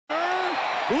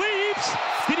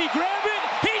grabs. Did he grab it?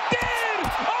 He did!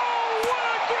 Oh, what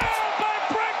a grab by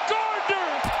Brett Gardner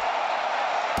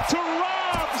to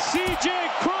rob C.J.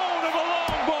 Cron of a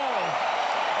long ball.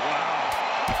 Wow.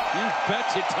 You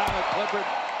betcha, Tyler Clippard.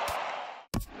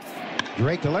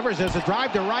 Drake delivers as a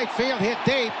drive to right field, hit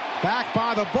deep. Back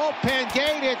by the bullpen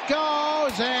gate, it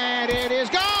goes, and it is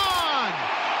gone!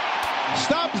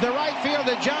 Stubbs, the right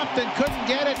fielder, jumped and couldn't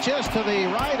get it just to the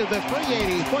right of the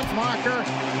 380-foot marker.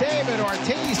 David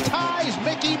Ortiz ties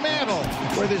Mickey Mantle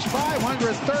with his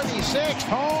 536th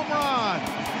home run.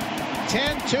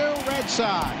 10-2 Red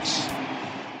Sox.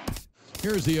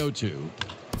 Here's the 0-2.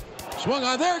 Swung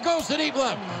on. There goes the deep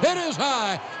left. It is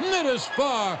high. It is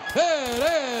far.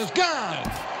 It is gone.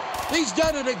 He's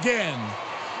done it again.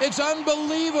 It's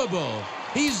unbelievable.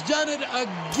 He's done it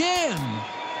again.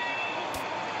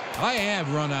 I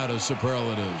have run out of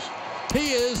superlatives.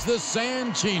 He is the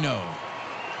Sanchino.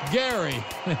 Gary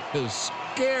is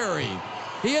scary.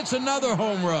 He hits another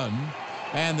home run,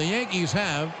 and the Yankees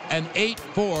have an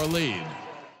 8-4 lead.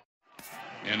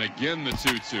 And again the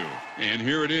 2-2. And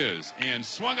here it is. And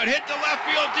swung it, hit the left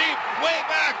field deep, way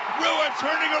back. Rua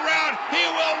turning around. He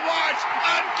will watch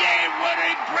a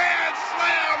game-winning grand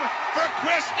slam for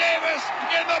Chris Davis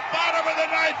in the bottom of the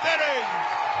 9th inning.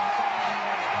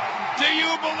 Do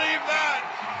you believe that?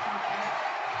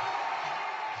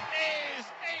 A's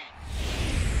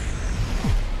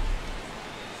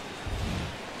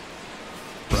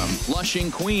 8. From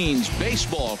Flushing, Queens,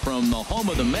 baseball from the home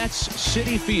of the Mets,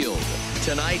 Citi Field.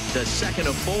 Tonight, the second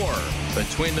of 4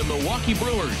 between the Milwaukee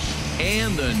Brewers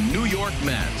and the New York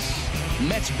Mets.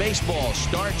 Mets baseball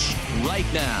starts right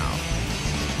now.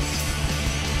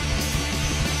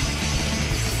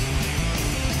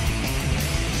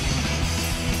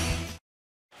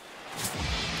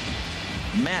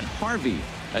 Matt Harvey,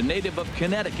 a native of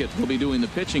Connecticut, will be doing the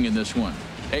pitching in this one.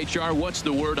 HR, what's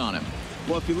the word on him?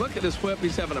 Well, if you look at his whip,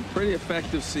 he's having a pretty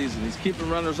effective season. He's keeping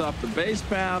runners off the base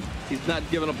path. He's not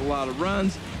giving up a lot of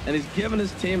runs, and he's giving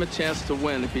his team a chance to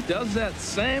win. If he does that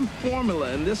same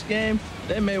formula in this game,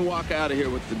 they may walk out of here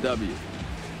with the W.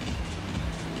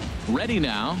 Ready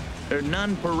now,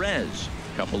 Hernan Perez.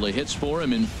 A couple of hits for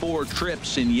him in 4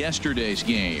 trips in yesterday's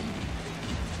game.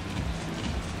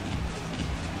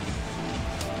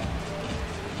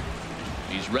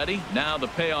 He's ready. Now the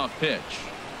payoff pitch.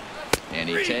 And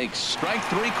he takes strike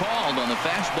 3 called on the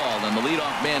fastball, and the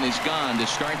leadoff man is gone to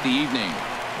start the evening.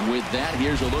 With that,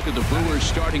 here's a look at the Brewers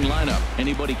starting lineup.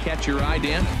 Anybody catch your eye,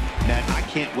 Dan? Matt, I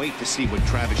can't wait to see what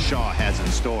Travis Shaw has in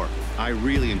store. I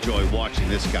really enjoy watching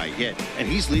this guy hit, and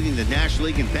he's leading the National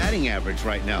League in batting average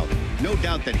right now. No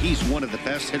doubt that he's one of the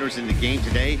best hitters in the game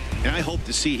today, and I hope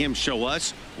to see him show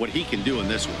us what he can do in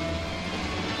this one.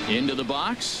 Into the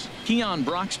box, Keon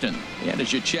Broxton. And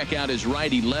as you check out his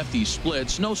righty-lefty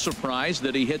splits, no surprise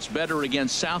that he hits better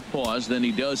against southpaws than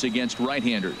he does against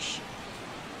right-handers.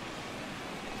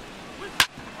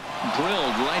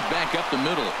 Drilled right back up the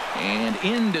middle and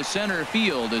into center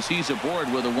field as he's aboard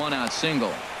with a 1-out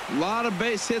single. A lot of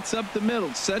base hits up the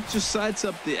middle. Set your sights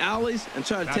up the alleys and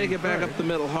try to take it back up the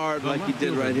middle hard like he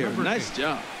did right here. Nice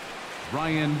job.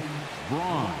 Ryan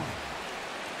Braun.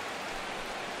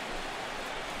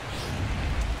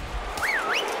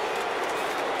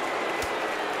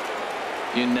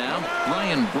 In now,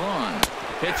 Ryan Braun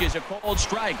pitches a cold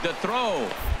strike. The throw.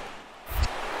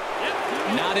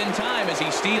 Not in time as he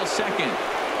steals second.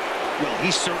 Well,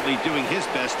 he's certainly doing his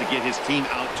best to get his team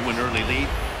out to an early lead.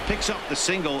 Picks up the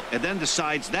single and then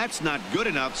decides that's not good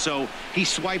enough, so he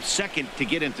swipes second to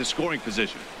get into scoring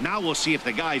position. Now we'll see if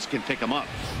the guys can pick him up.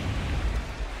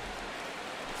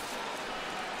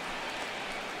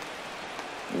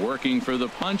 Working for the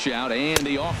punch out and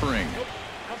the offering.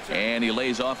 And he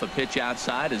lays off a pitch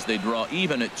outside as they draw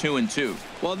even at 2-2.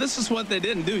 Well, this is what they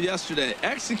didn't do yesterday.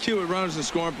 Execute with runners in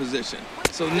scoring position.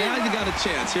 So now you got a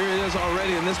chance. Here it is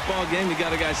already in this ball game. You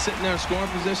got a guy sitting there in scoring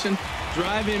position.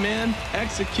 Drive him in,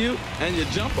 execute, and you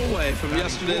jump away from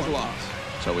yesterday's loss.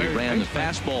 So he ran the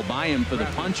fastball by him for the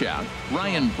punch out.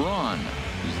 Ryan Braun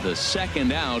is the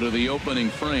second out of the opening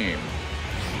frame.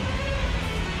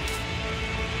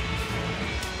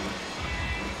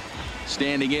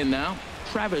 Standing in now,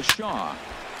 Travis Shaw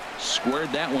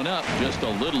squared that one up just a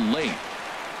little late.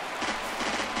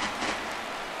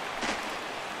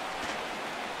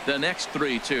 The next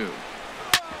 3-2.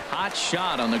 Hot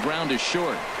shot on the ground to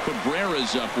short.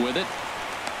 Cabrera's up with it.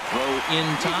 Throw in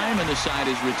time and the side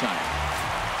is retired.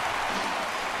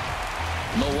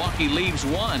 Milwaukee leaves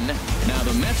 1. Now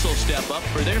the Mets will step up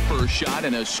for their first shot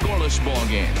in a scoreless ball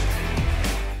game.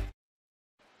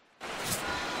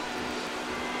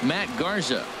 Matt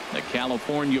Garza, the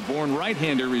California-born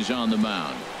right-hander, is on the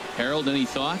mound. Harold, any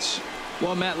thoughts?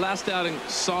 Well, Matt, last outing,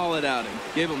 solid outing.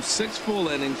 Gave him 6 full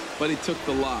innings, but he took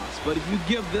the loss. But if you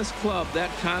give this club that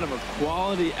kind of a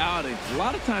quality outing, a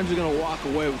lot of times you're going to walk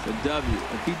away with a W.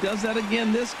 If he does that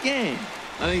again this game,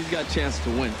 I think he's got a chance to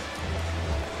win.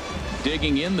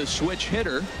 Digging in the switch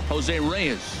hitter, Jose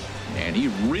Reyes. And he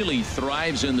really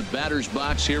thrives in the batter's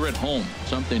box here at home.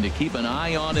 Something to keep an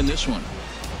eye on in this one.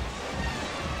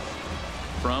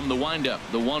 From the windup,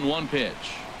 the 1-1 pitch.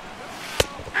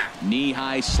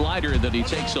 Knee-high slider that he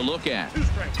takes a look at.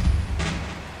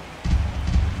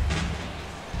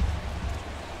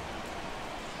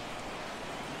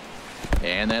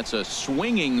 And that's a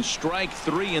swinging strike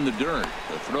 3 in the dirt.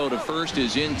 The throw to first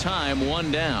is in time,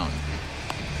 1 down.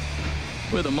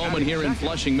 With a moment here in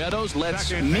Flushing Meadows,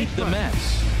 let's meet the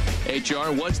Mets.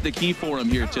 HR, what's the key for him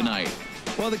here tonight?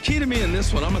 Well, the key to me in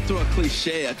this one, I'm going to throw a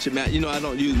cliche at you, Matt. You know I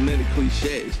don't use many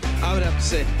cliches. I would have to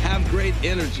say have great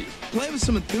energy. Play with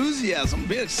some enthusiasm.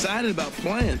 Be excited about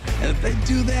playing. And if they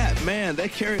do that, man, they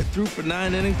carry it through for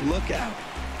 9 innings. Look out.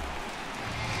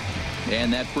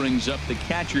 And that brings up the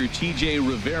catcher, T.J.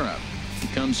 Rivera. He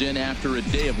comes in after a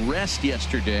day of rest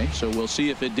yesterday, so we'll see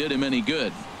if it did him any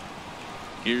good.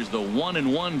 Here's the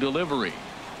 1-1 delivery.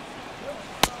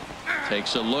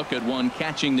 Takes a look at one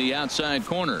catching the outside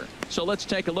corner. So let's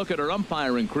take a look at our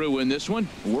umpiring crew in this one.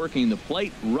 Working the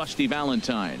plate, Rusty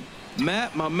Valentine.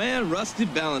 Matt, my man, Rusty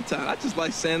Valentine. I just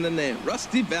like saying the name,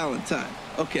 Rusty Valentine.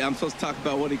 Okay, I'm supposed to talk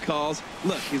about what he calls.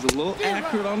 Look, he's a little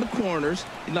accurate on the corners.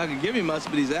 He's not going to give you much,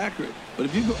 but he's accurate. But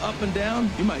if you go up and down,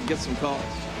 you might get some calls.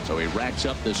 So he racks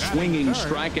up the swinging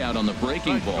strikeout on the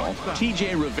breaking ball.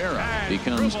 T.J. Rivera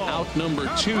becomes out number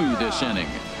 2 this inning.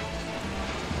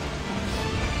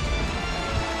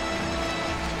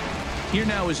 Here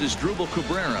now is Asdrubal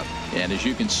Cabrera. And as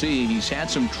you can see, he's had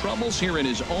some troubles here in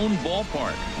his own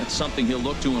ballpark. That's something he'll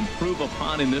look to improve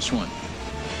upon in this one.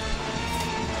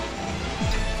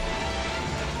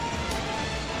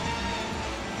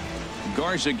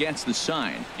 Garza gets the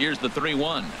sign. Here's the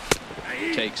 3-1.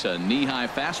 Takes a knee-high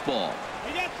fastball.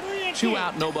 2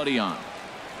 out, nobody on.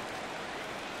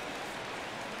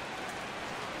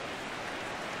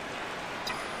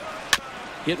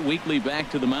 Hit weakly back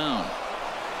to the mound.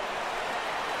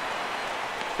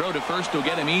 Throw to first will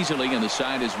get him easily, and the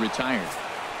side is retired.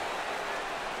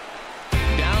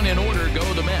 Down in order go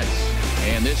the Mets.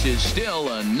 And this is still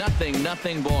a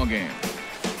 0-0 ball game.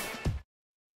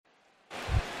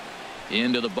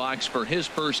 Into the box for his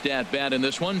first at-bat in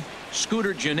this one,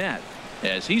 Scooter Gennett,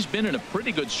 as he's been in a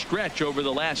pretty good stretch over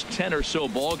the last 10 or so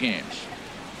ball games.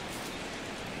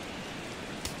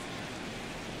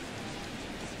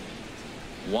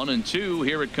 One and two,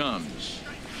 here it comes.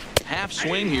 Half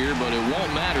swing here, but it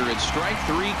won't matter. It's strike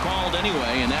 3 called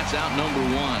anyway, and that's out number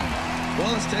 1.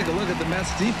 Well, let's take a look at the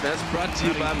Mets defense, brought to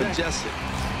you by Majestic.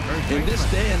 In this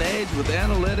day and age with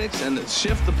analytics and the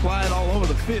shift applied all over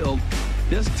the field,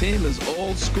 this team is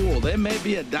old school. They may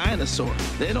be a dinosaur.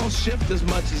 They don't shift as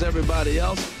much as everybody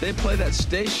else. They play that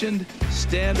stationed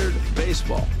standard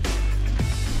baseball.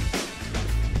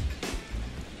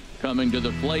 Coming to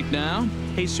the plate now,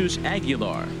 Jesus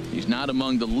Aguilar. He's not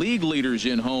among the league leaders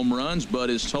in home runs, but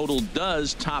his total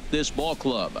does top this ball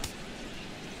club.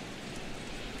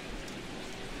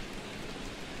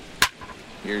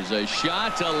 Here's a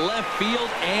shot to left field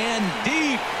and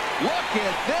deep. Look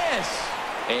at this.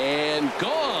 And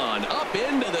gone up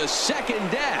into the second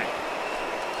deck.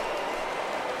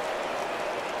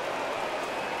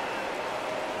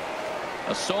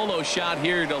 A solo shot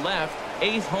here to left.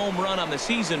 8th home run on the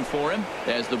season for him.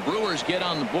 As the Brewers get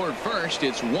on the board first,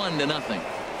 it's 1-0.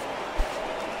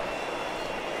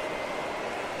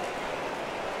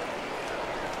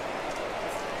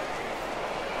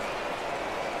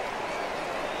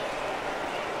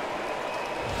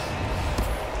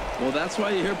 Well, that's why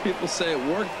you hear people say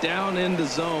work down in the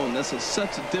zone. This is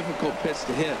such a difficult pitch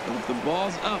to hit. But if the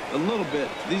ball's up a little bit,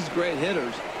 these great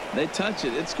hitters, they touch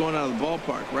it, it's going out of the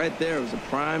ballpark. Right there is a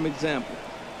prime example.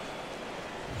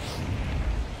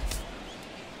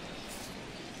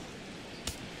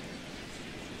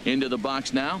 Into the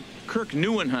box now, Kirk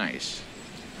Neuenhuis.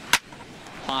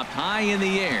 Popped high in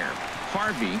the air.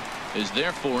 Harvey is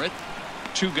there for it.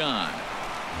 2 gone.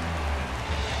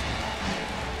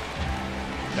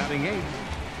 Batting 8,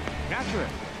 catcher,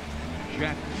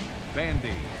 Jet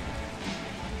Bandy.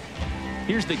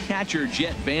 Here's the catcher,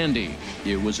 Jet Bandy.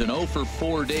 It was an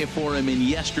 0-for-4 day for him in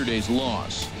yesterday's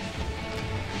loss.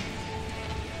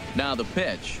 Now the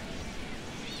pitch.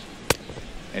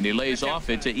 And he lays off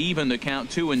it to even the count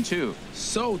 2-2.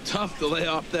 So tough to lay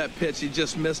off that pitch he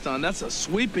just missed on. That's a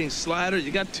sweeping slider.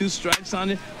 You got 2 strikes on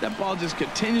you. That ball just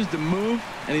continues to move,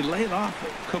 and he laid off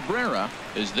it. Cabrera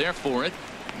is there for it.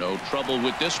 No trouble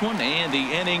with this one, and the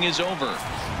inning is over.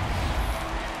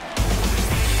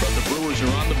 But the Brewers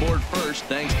are on the board first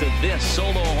thanks to this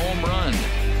solo home run.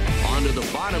 On to the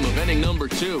bottom of inning number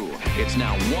 2. It's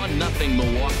now 1-0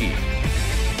 Milwaukee.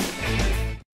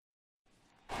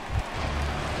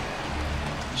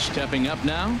 Stepping up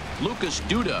now, Lucas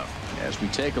Duda, as we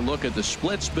take a look at the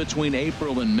splits between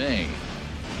April and May.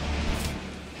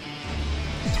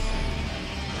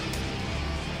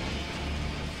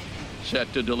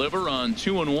 Set to deliver on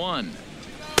 2-1.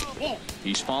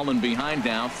 He's fallen behind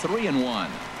now, 3-1.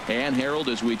 And Harold,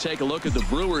 as we take a look at the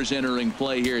Brewers entering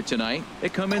play here tonight, they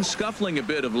come in scuffling a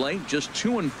bit of late, just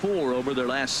 2-4 over their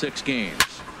last 6 games.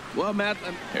 Well, Matt,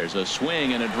 there's a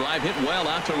swing and a drive hit well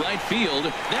out to right field.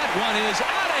 That one is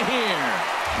out of here.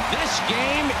 This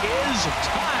game is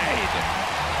tied.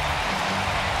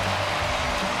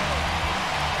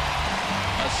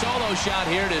 A solo shot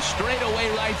here to straightaway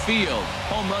right field.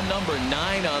 Home run number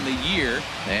 9 on the year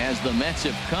as the Mets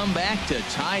have come back to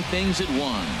tie things at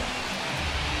 1.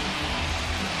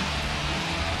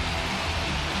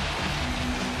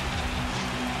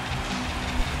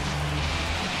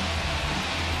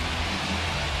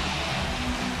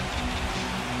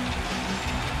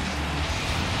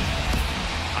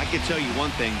 I can tell you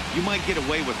one thing, you might get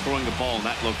away with throwing a ball in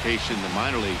that location in the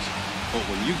minor leagues, but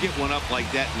when you get one up like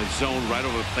that in the zone right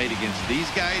over the plate against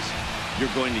these guys, you're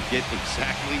going to get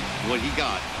exactly what he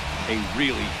got, a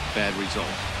really bad result.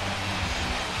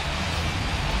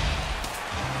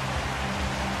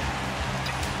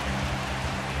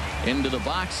 Into the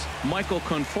box, Michael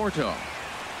Conforto.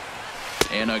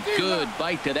 And a good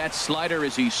bite to that slider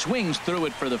as he swings through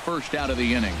it for the first out of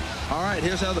the inning. all right,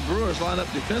 here's how the Brewers line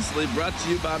up defensively, brought to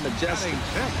you by Majestic.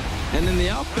 And in the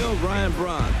outfield, Ryan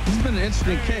Braun. He's been an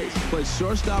interesting case. Played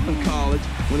shortstop in college.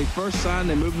 When he first signed,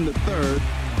 they moved him to third,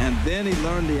 and then he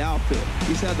learned the outfield.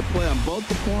 He's had to play on both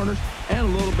the corners and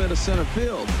a little bit of center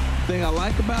field. The thing I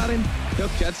like about him, he'll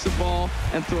catch the ball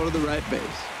and throw to the right base.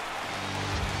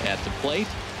 At the plate,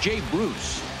 Jay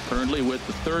Bruce, currently with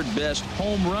the 3rd best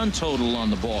home run total on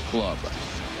the ball club.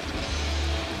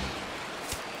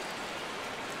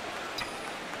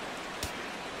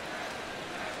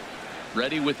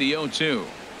 Ready with the 0-2.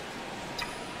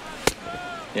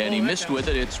 And he missed with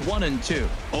it. It's 1-2.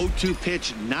 0-2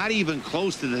 pitch, not even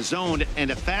close to the zone, and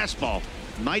a fastball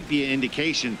might be an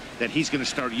indication that he's going to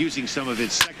start using some of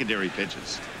his secondary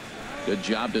pitches. Good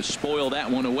job to spoil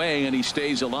that one away, and he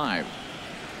stays alive.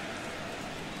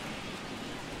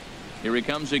 Here he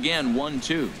comes again,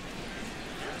 1-2.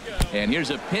 And here's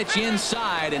a pitch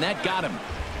inside, and that got him.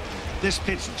 This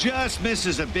pitch just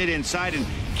misses a bit inside and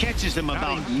catches him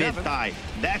about mid-thigh.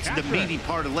 That's the meaty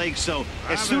part of the leg, so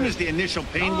as soon as the initial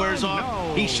pain wears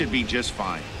off, he should be just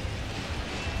fine.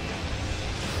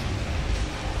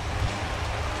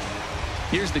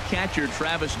 Here's the catcher,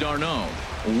 Travis d'Arnaud.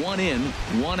 1 in,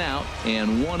 1 out,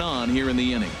 and 1 on here in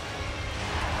the inning.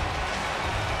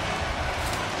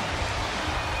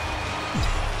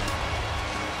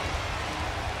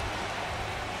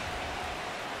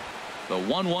 The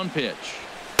 1-1 pitch.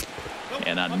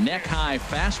 And a neck-high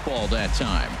fastball that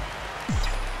time.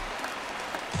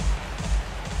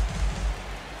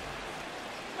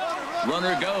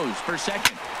 Runner goes for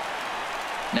second.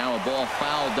 Now a ball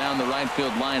fouled down the right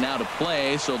field line out of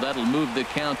play, so that'll move the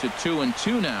count to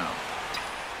 2-2 now.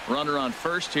 Runner on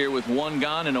first here with 1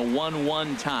 gone and a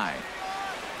 1-1 tie.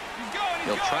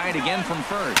 He'll try it again from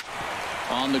first.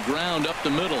 On the ground up the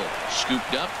middle.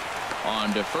 Scooped up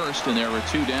on to first, and there were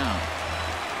 2 down.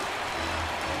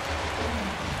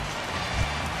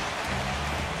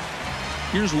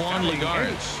 Here's Juan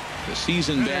Lagares. The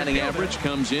season batting average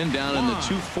comes in down in the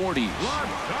 240s.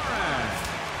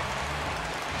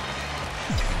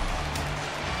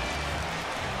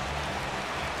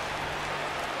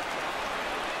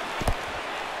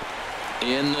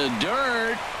 In the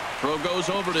dirt. Throw goes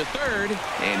over to third,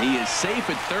 and he is safe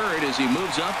at third as he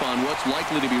moves up on what's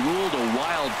likely to be ruled a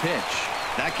wild pitch.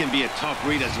 That can be a tough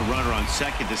read as a runner on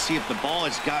second to see if the ball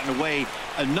has gotten away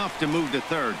enough to move to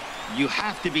third. You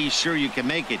have to be sure you can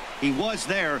make it. He was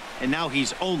there, and now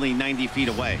he's only 90 feet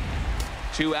away.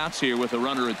 2 outs here with a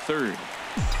runner at third.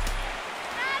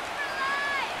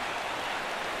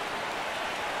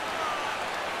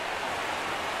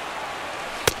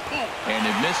 And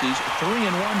it misses.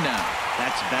 3-1 now.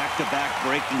 That's back-to-back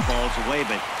breaking balls away,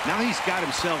 but now he's got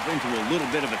himself into a little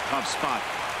bit of a tough spot.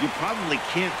 You probably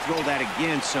can't throw that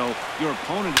again, so your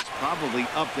opponent is probably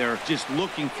up there just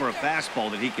looking for a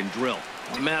fastball that he can drill.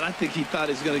 Man, I think he thought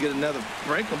he was going to get another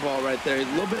breaking ball right there. He's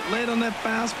a little bit late on that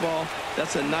fastball.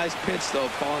 That's a nice pitch, though,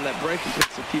 following that breaking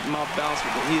pitch to keep him off balance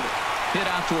with the heater. Hit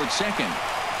out towards second.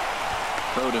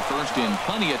 Throw to first in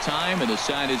plenty of time, and the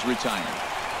side is retired.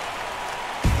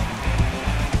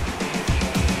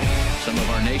 Some of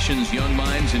our nation's young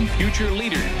minds and future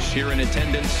leaders here in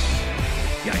attendance.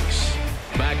 Yikes.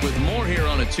 Back with more here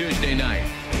on a Tuesday night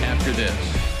after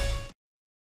this.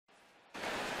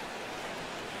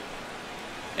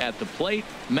 At the plate,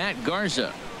 Matt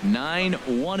Garza,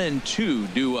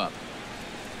 9-1-2 due up.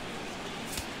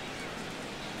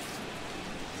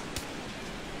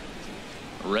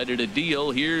 Ready to deal.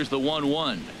 Here's the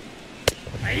 1-1.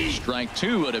 Strike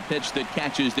two at a pitch that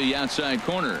catches the outside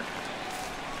corner.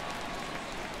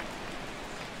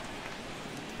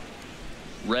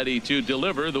 Ready to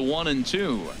deliver the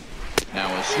 1-2.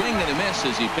 Now a swing and a miss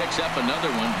as he picks up another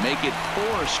one. Make it 4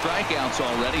 strikeouts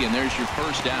already, and there's your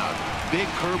first out. Big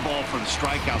curveball for the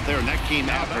strikeout there, and that came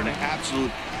after an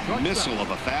absolute missile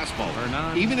of a fastball.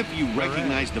 Even if you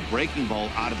recognize the breaking ball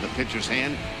out of the pitcher's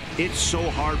hand, it's so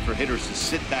hard for hitters to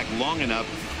sit back long enough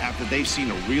after they've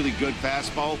seen a really good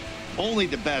fastball. Only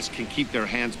the best can keep their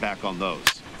hands back on those.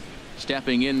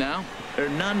 Stepping in now,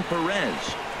 Hernan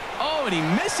Perez. Oh, and he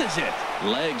misses it.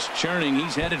 Legs churning.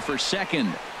 He's headed for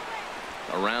second.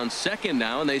 Around second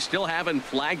now, and they still haven't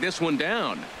flagged this one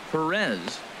down.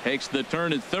 Perez takes the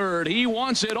turn at third. He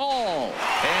wants it all.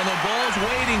 And the ball's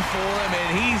waiting for him,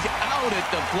 and he's out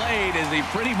at the plate as he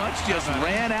pretty much just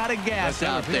ran out of gas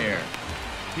out there.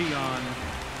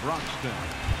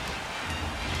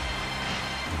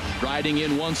 Riding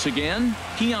in once again,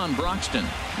 Keon Broxton,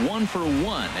 1 for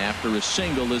 1 after a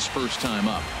single his first time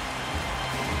up.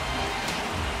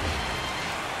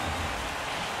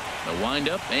 The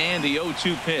windup and the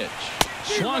 0-2 pitch.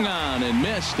 Swung on and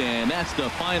missed, and that's the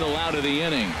final out of the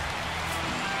inning.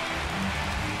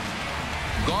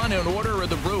 Gone in order are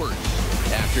the Brewers.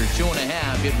 After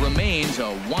 2.5, it remains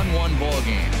a 1-1 ball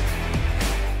game.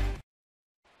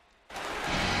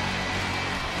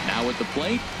 Now at the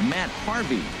plate, Matt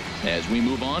Harvey, as we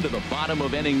move on to the bottom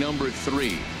of inning number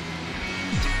 3.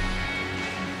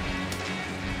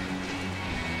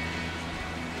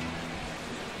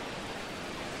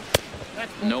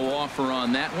 No offer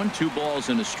on that one. 2 balls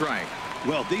and a strike.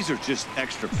 Well, these are just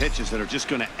extra pitches that are just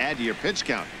going to add to your pitch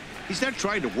count. He's not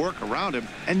trying to work around him,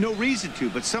 and no reason to,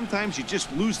 but sometimes you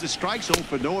just lose the strike zone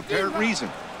for no apparent reason.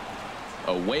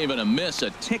 A wave and a miss,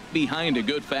 a tick behind a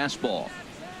good fastball.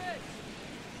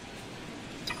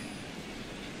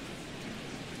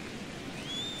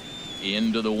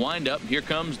 Into the windup. Here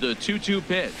comes the 2-2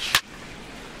 pitch.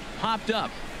 Popped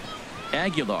up.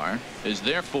 Aguilar is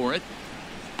there for it.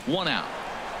 1 out.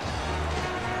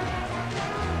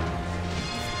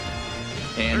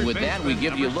 And with that, we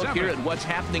give you a look here at what's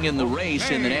happening in the race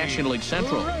in the National League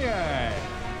Central.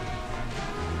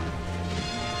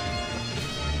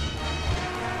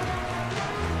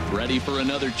 Ready for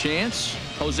another chance?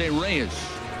 Jose Reyes,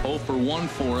 0 for 1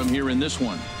 for him here in this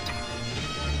one.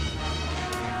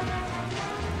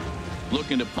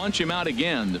 Looking to punch him out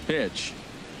again. The pitch.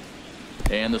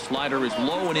 And the slider is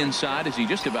low and inside as he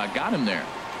just about got him there.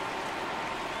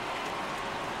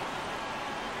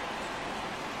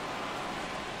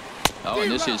 Oh,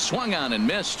 and this is swung on and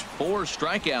missed. 4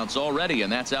 strikeouts already,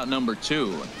 and that's out number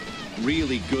 2.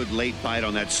 Really good late bite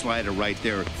on that slider right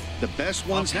there. The best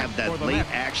ones have that late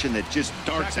action that just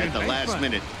darts at the last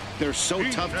minute. They're so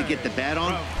tough to get the bat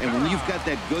on, and when you've got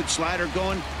that good slider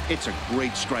going, it's a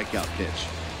great strikeout pitch.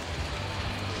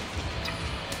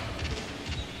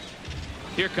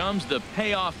 Here comes the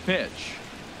payoff pitch.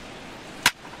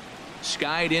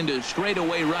 Skied into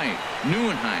straightaway right.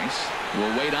 Nieuwenhuis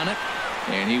will wait on it,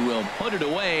 and he will put it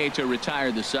away to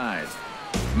retire the side.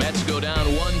 Mets go down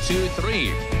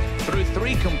 1-2-3. Through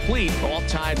 3 complete, all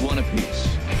tied 1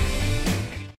 apiece.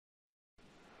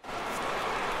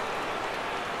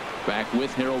 Back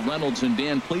with Harold Reynolds and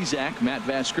Dan Plesac, Matt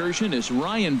Vasgersian, as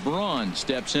Ryan Braun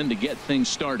steps in to get things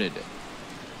started.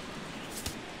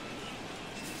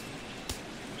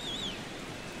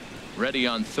 Ready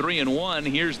on 3-1.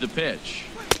 Here's the pitch.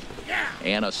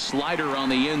 And a slider on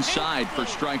the inside for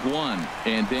strike 1.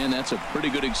 And Dan, that's a pretty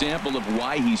good example of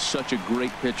why he's such a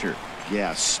great pitcher.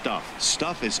 Yeah, stuff.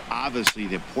 Stuff is obviously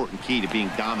the important key to being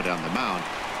dominant on the mound,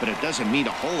 but it doesn't mean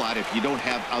a whole lot if you don't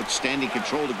have outstanding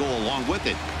control to go along with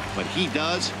it. But he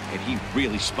does, and he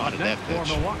really spotted that pitch.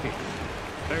 For Milwaukee,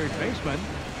 third baseman.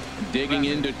 Digging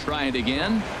in to try it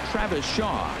again. Travis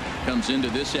Shaw comes into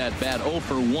this at bat 0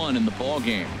 for 1 in the ball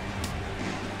game.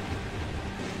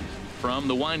 From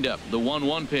the windup, the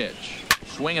 1-1 pitch.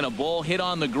 Swinging a ball hit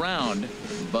on the ground,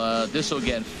 but this will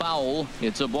get foul.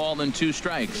 It's a ball and 2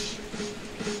 strikes.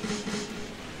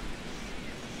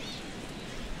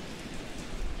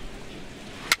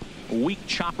 Weak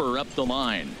chopper up the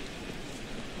line.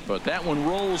 but that one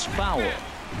rolls foul.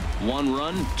 1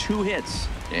 run, 2 hits,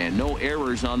 and no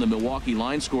errors on the Milwaukee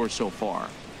line score so far.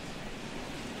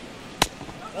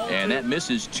 And that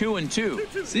misses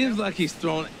 2-2. Seems like he's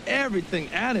thrown everything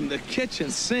at him, the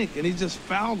kitchen sink, and he just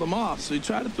fouled him off. So he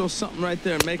tried to throw something right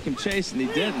there and make him chase, and he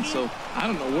didn't. So I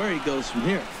don't know where he goes from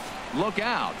here. Look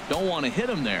out. Don't want to hit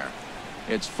him there.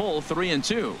 It's full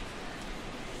 3-2.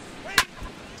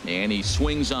 And he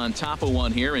swings on top of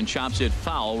one here and chops it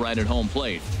foul right at home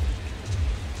plate.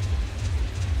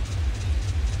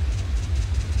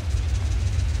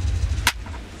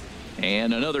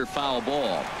 And another foul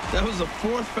ball. That was the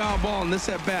 4th foul ball in this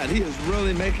at bat. He is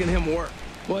really making him work.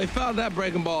 Well, he fouled that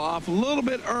breaking ball off a little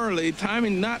bit early.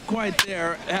 Timing not quite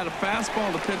there. Had a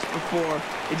fastball to pitch before.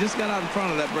 He just got out in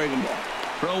front of that breaking ball.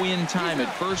 Throw in time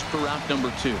at first for out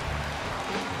number 2.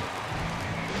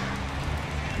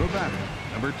 The batter,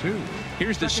 number 2.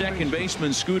 Here's the second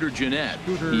baseman, Scooter Gennett.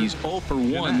 He's 0 for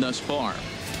 1 thus far.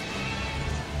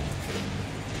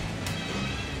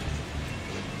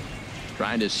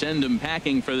 Trying to send him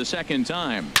packing for the second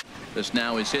time. This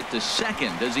now is hit to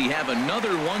second. Does he have another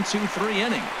 1-2-3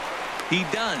 inning? He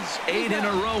does. 8 in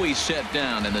a row he's set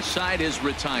down, and the side is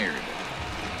retired.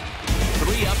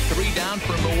 3 up, 3 down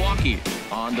for Milwaukee.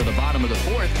 On to the bottom of the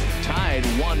 4th, tied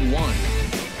 1-1.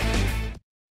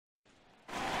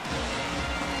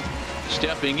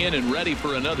 Stepping in and ready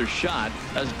for another shot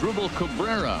as Dribble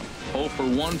Cabrera. 0 for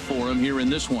 1 for him here in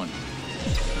this one.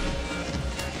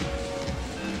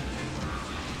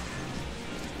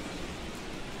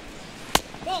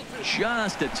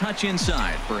 Just a touch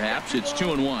inside. Perhaps it's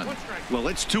 2-1. Well,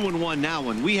 it's 2-1 now,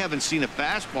 and we haven't seen a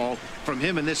fastball from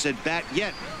him in this at bat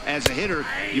yet. As a hitter,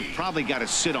 you've probably got to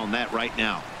sit on that right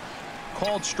now.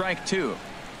 Called strike 2.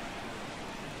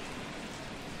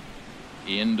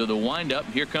 Into the windup.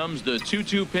 Here comes the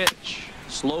 2-2 pitch.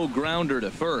 Slow grounder to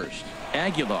first.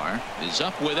 Aguilar is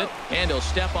up with it, and he'll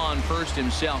step on first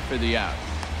himself for the out.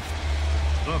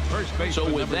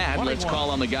 So with that, let's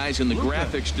call on the guys in the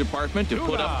graphics department to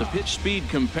put up the pitch speed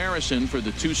comparison for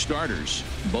the 2 starters.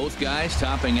 Both guys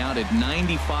topping out at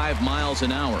 95 miles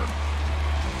an hour.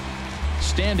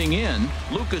 Standing in,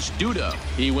 Lucas Duda.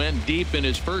 He went deep in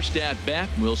his first at bat.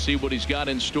 We'll see what he's got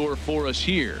in store for us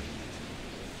here.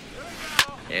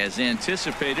 As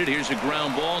anticipated, here's a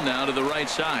ground ball now to the right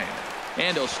side.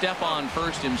 And he'll step on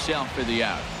first himself for the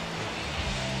out.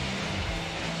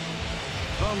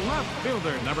 The left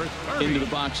fielder, number 30. Into the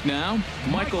box now,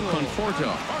 Michael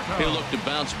Conforto. He'll look to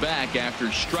bounce back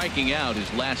after striking out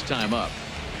his last time up.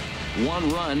 1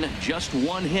 run, just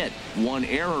 1 hit, 1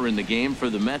 error in the game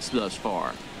for the Mets thus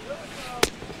far.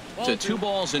 To 2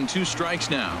 balls and 2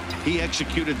 strikes now. He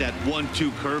executed that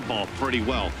 1-2 curveball pretty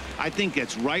well. I think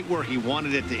that's right where he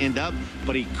wanted it to end up,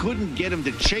 but he couldn't get him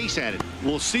to chase at it.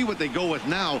 We'll see what they go with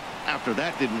now after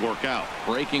that didn't work out.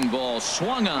 Breaking ball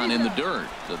swung on in the dirt.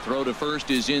 The throw to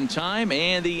first is in time,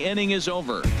 and the inning is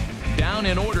over. Down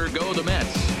in order go the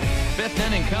Mets. 5th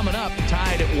inning coming up,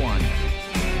 tied at 1.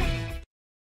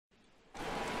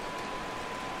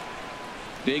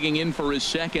 Digging in for his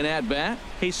second at bat,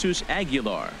 Jesus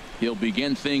Aguilar. He'll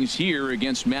begin things here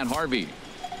against Matt Harvey.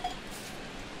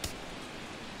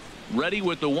 Ready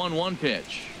with the 1-1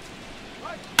 pitch.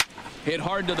 Hit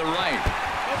hard to the right.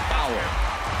 Foul.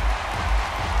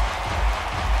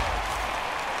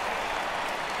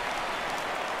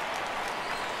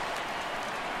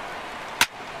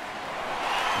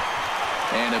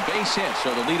 And a base hit,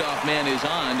 so the leadoff man is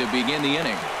on to begin the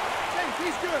inning.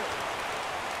 He's good.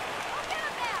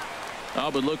 Oh,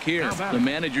 but look here. The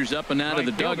manager's up and out of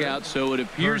the dugout, so it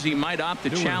appears he might opt to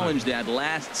challenge that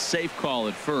last safe call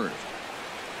at first.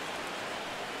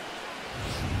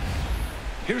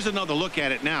 Here's another look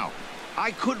at it now.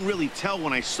 I couldn't really tell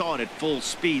when I saw it at full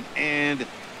speed, and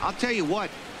I'll tell you what,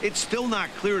 it's still not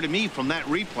clear to me from that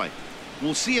replay.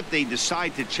 We'll see if they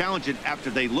decide to challenge it after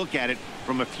they look at it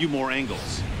from a few more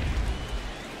angles.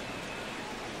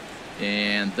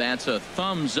 And that's a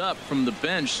thumbs up from the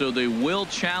bench, so they will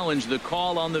challenge the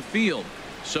call on the field.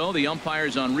 So the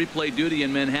umpires on replay duty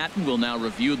in Manhattan will now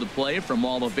review the play from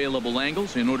all available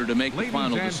angles in order to make the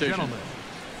final decision.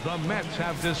 The Mets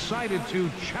have decided to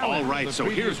challenge. All right, so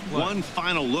here's one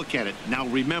final look at it. Now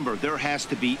remember, there has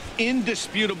to be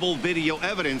indisputable video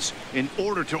evidence in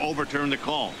order to overturn the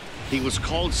call. He was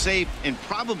called safe and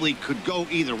probably could go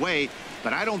either way,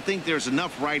 but I don't think there's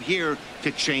enough right here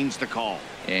to change the call.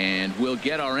 And we'll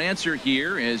get our answer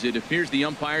here as it appears the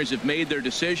umpires have made their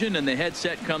decision and the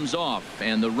headset comes off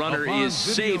and the runner is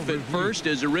safe at first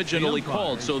as originally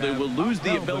called, so they will lose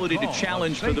the ability to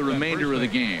challenge for the remainder of the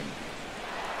game.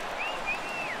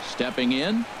 Stepping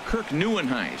in, Kirk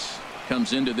Neuenhuis.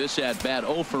 comes into this at bat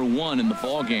 0 for 1 in the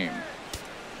ball game.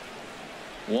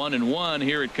 1-1.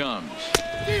 Here it comes.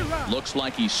 Looks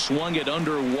like he swung it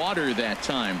underwater that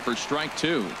time for strike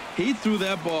 2. He threw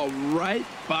that ball right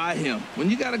by him.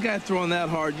 When you got a guy throwing that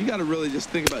hard, you got to really just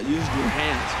think about using your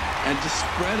hands and just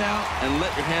spread out and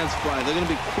let your hands fly. They're going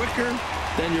to be quicker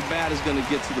than your bat is going to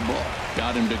get to the ball.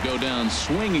 Got him to go down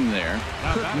swinging there.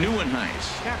 Kirk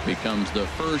Neuenhuis becomes the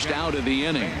first out of the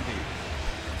inning.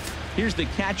 Here's the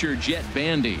catcher, Jet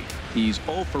Bandy. He's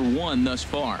 0 for 1 thus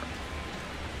far.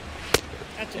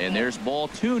 And there's ball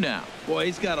 2 now. Boy,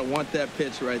 he's got to want that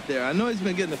pitch right there. I know he's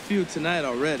been getting a few tonight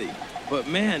already, but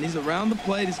man, he's around the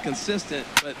plate, he's consistent,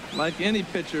 but like any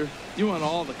pitcher, you want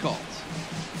all the calls.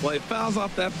 Well, he fouls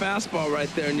off that fastball right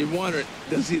there, and you wonder,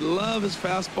 does he love his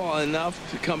fastball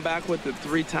enough to come back with it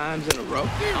 3 times in a row?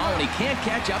 Oh, and he can't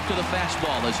catch up to the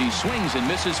fastball as he swings and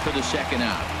misses for the second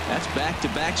out. That's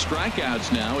back-to-back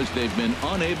strikeouts now as they've been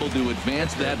unable to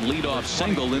advance that leadoff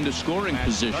single into scoring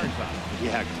position.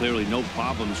 Yeah, clearly no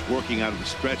problems working out of the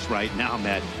stretch right now,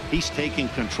 Matt. He's taking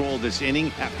control of this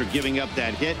inning after giving up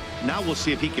that hit. Now we'll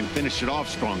see if he can finish it off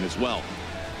strong as well.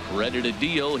 Ready to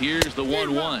deal. Here's the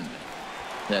 1-1.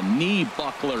 The knee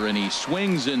buckler, and he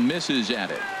swings and misses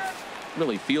at it.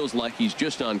 Really feels like he's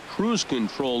just on cruise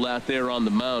control out there on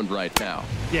the mound right now.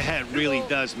 Yeah, it really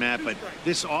does, Matt, but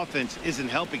this offense isn't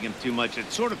helping him too much. It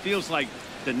sort of feels like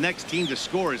the next team to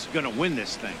score is going to win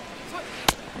this thing.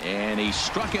 And he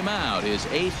struck him out, his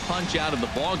 8th punch out of the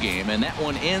ball game, and that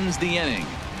one ends the inning.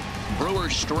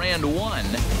 Brewers strand 1,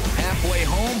 halfway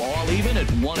home, all even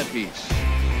at 1 apiece.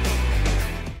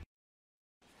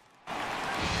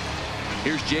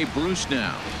 Here's Jay Bruce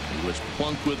now. He was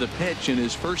plunked with a pitch in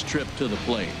his first trip to the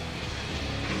plate.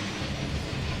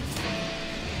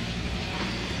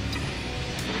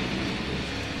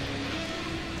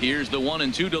 Here's the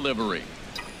 1-2 delivery.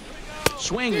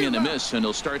 Swing and a miss, and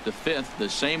he'll start the 5th the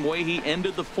same way he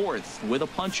ended the 4th with a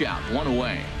punch out, 1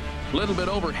 away. A little bit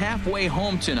over halfway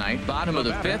home tonight, bottom of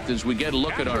the 5th, as we get a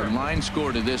look at our line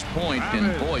score to this point.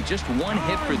 And boy, just 1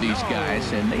 hit for these guys,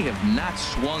 and they have not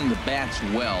swung the bats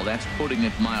well. That's putting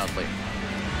it mildly.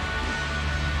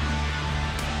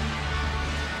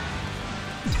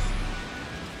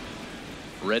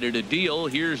 Ready to deal.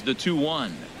 Here's the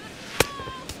 2-1.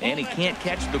 And he can't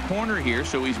catch the corner here,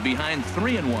 so he's behind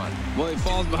 3-1. Well, he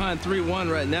falls behind 3-1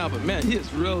 right now, but man, he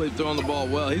is really throwing the ball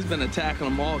well. He's been attacking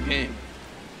them all game.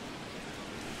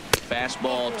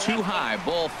 Fastball too high,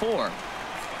 ball 4.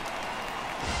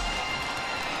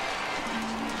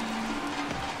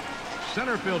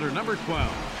 Center fielder number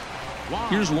 12.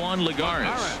 Here's Juan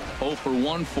Lagares. 0 for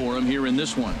 1 for him here in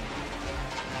this one.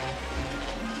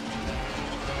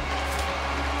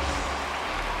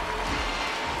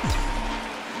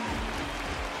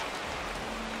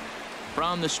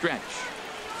 From the stretch.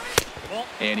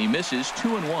 And he misses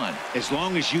 2-1. As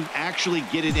long as you actually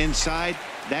get it inside,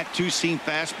 that 2-seam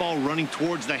fastball running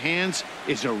towards the hands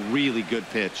is a really good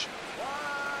pitch.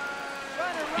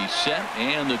 He's set,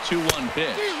 and the 2-1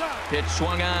 pitch. Pitch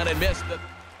swung on and missed. The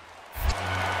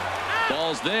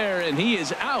ball's there, and he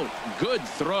is out. Good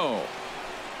throw.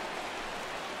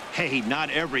 Hey, not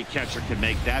every catcher can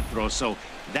make that throw, so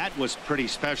that was pretty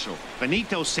special.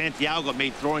 Benito Santiago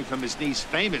made throwing from his knees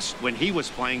famous when he was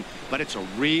playing, but it's a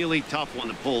really tough one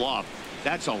to pull off.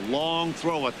 That's a long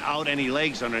throw without any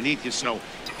legs underneath you, so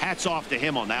hats off to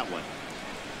him on that one.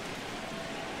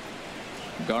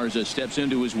 Garza steps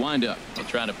into his windup. He'll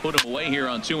try to put him away here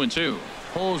on 2-2.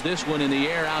 Pulls this one in the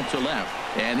air out to left,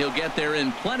 and he'll get there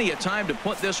in plenty of time to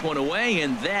put this one away,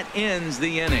 and that ends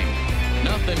the inning.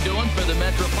 Nothing doing for the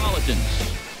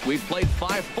Metropolitans. We've played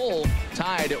 5 full,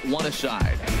 tied at 1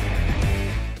 aside.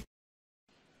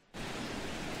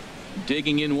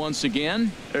 Digging in once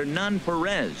again, Hernan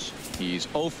Perez. He's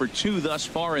 0 for 2 thus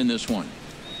far in this one.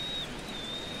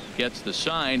 Gets the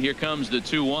sign. Here comes the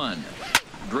 2-1.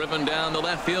 Driven down the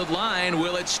left field line.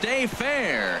 Will it stay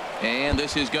fair? And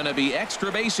this is going to be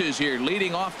extra bases here,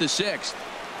 leading off the 6th.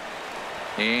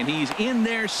 And he's in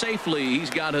there safely. He's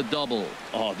got a double.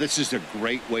 Oh, this is a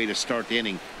great way to start the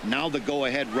inning. Now the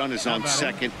go-ahead run is on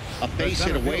second. A base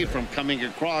hit away from coming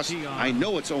across. I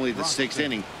know it's only the 6th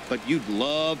inning, but you'd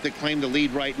love to claim the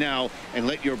lead right now and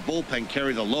let your bullpen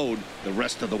carry the load the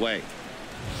rest of the way.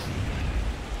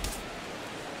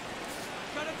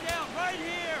 Shut him down right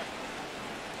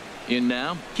here. In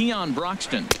now, Keon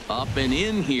Broxton. Up and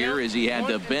in here as he had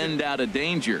to bend out of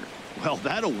danger. Well,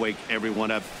 that'll wake everyone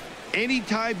up.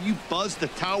 Anytime you buzz the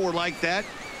tower like that,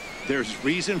 there's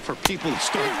reason for people to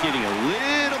start getting a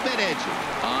little bit edgy.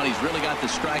 And he's really got the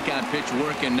strikeout pitch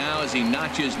working now as he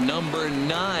notches number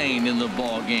 9 in the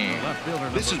ball game.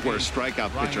 This is where a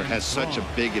strikeout pitcher has such a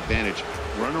big advantage.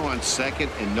 Runner on second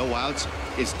and no outs.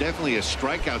 It's definitely a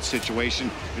strikeout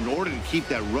situation in order to keep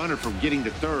that runner from getting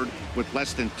to third with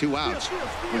less than 2 outs.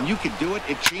 When you can do it,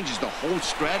 it changes the whole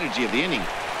strategy of the inning.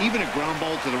 Even a ground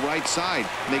ball to the right side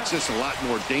makes this a lot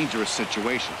more dangerous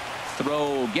situation.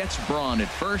 Throw gets Braun at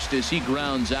first as he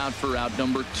grounds out for out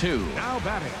number 2. Now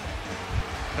batting,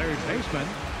 third baseman.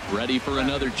 Ready for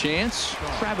another chance?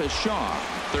 Travis Shaw.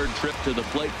 Third trip to the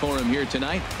plate for him here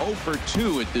tonight. 0 for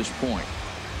 2 at this point.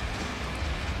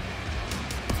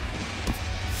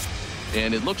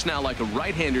 And it looks now like a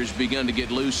right-hander's begun to get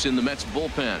loose in the Mets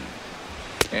bullpen.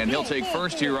 And he'll take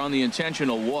first here on the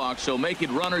intentional walk, so make it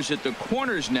runners at the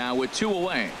corners now with 2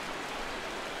 away.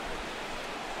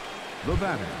 The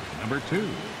batter, number 2.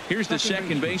 Here's the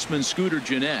second baseman, Scooter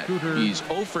Gennett. He's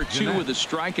 0 for 2 with a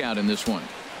strikeout in this one.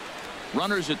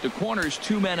 Runners at the corners,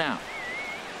 2 men out.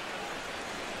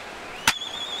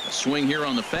 A swing here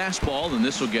on the fastball, and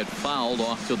this will get fouled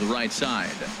off to the right side.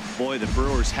 Boy, the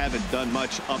Brewers haven't done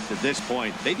much up to this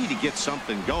point. They need to get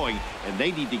something going, and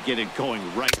they need to get it going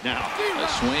right now. A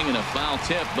swing and a foul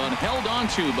tip, but held on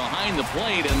to behind the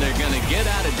plate, and they're going to get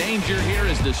out of danger here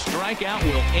as the strikeout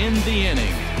will end the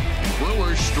inning.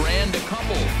 Brewers strand a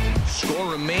couple.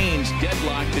 Score remains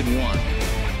deadlocked at 1.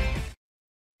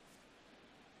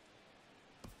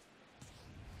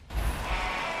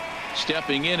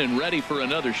 Stepping in and ready for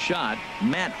another shot,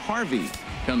 Matt Harvey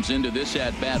comes into this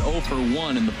at-bat 0 for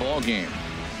 1 in the ballgame.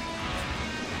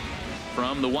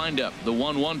 From the windup, the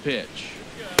 1-1 pitch.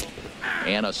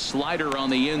 And a slider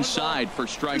on the inside for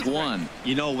strike 1.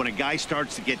 You know, when a guy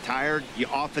starts to get tired, you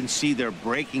often see their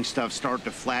breaking stuff start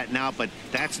to flatten out, but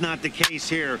that's not the case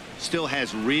here. Still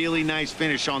has really nice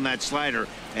finish on that slider,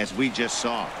 as we just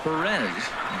saw. Perez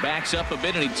backs up a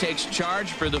bit, and he takes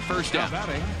charge for the first out.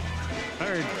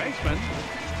 Third baseman,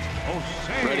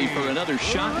 Jose. Ready for another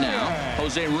shot now.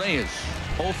 Jose Reyes.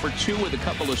 0 for 2 with a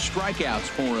couple of strikeouts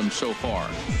for him so far.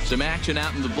 Some action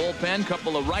out in the bullpen.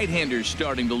 Couple of right-handers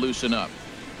starting to loosen up.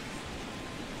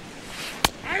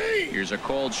 Here's a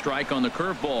called strike on the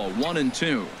curveball.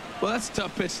 1-2. Well, that's a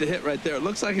tough pitch to hit right there. It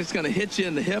looks like it's going to hit you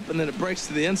in the hip, and then it breaks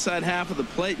to the inside half of the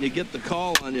plate, and you get the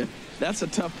call on you. That's a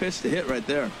tough pitch to hit right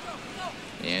there.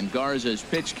 And Garza's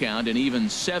pitch count an even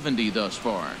 70 thus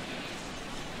far.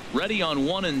 Ready on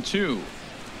 1-2.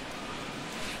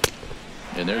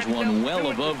 And there's one well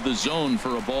above the zone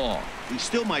for a ball. He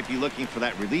still might be looking for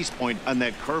that release point on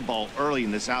that curveball early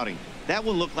in this outing. That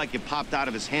one looked like it popped out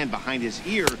of his hand behind his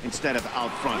ear instead of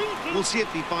out front. We'll see if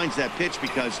he finds that pitch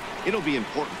because it'll be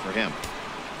important for him.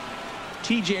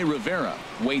 TJ Rivera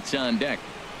waits on deck.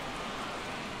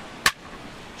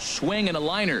 Swing and a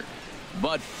liner,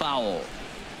 but foul.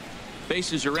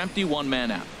 Bases are empty, 1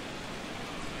 man out.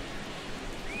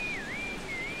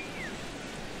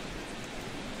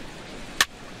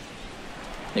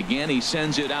 Again, he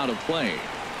sends it out of play.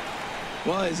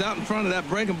 Well, he's out in front of that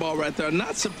breaking ball right there.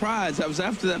 Not surprised. I was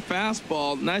after that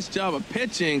fastball. Nice job of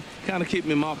pitching, kind of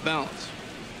keeping him off balance.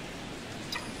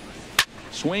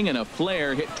 Swing and a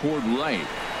flare hit toward right.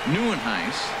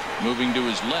 Neuenhuis moving to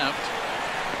his left.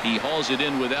 He hauls it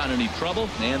in without any trouble,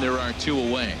 and there are 2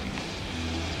 away.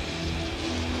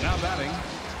 Now batting.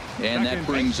 And that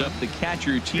brings up the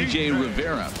catcher, TJ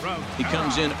Rivera. He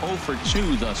comes in 0 for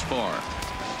 2 thus far.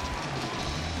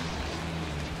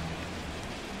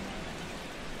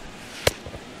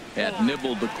 Had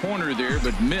nibbled the corner there,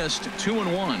 but missed.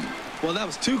 2-1. Well, that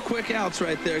was 2 quick outs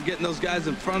right there, getting those guys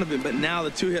in front of him, but now the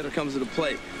 2-hitter comes to the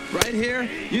plate. Right here,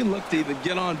 you look to either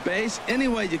get on base any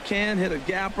way you can, hit a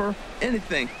gapper,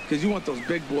 anything, because you want those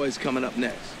big boys coming up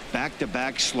next.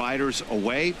 Back-to-back sliders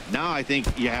away. Now I think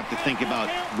you have to think about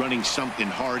running something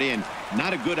hard in.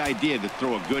 Not a good idea to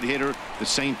throw a good hitter the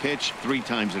same pitch 3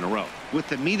 times in a row. With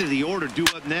the meat of the order due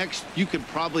up next, you could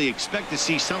probably expect to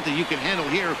see something you can handle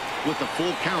here with the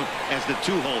full count as the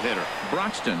 2-hole hitter.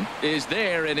 Broxton is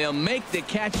there, and he'll make the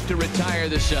catch to retire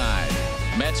the side.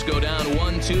 Mets go down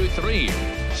 1-2-3.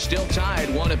 Still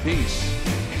tied 1 apiece.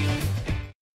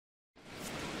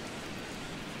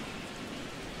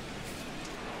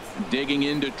 Digging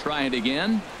in to try it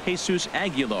again, Jesus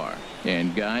Aguilar.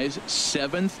 And guys,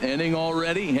 7th inning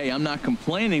already. Hey, I'm not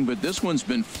complaining, but this one's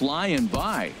been flying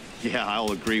by. Yeah,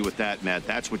 I'll agree with that, Matt.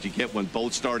 That's what you get when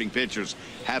both starting pitchers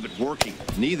have it working.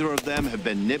 Neither of them have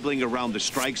been nibbling around the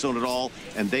strike zone at all,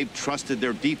 and they've trusted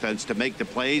their defense to make the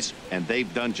plays, and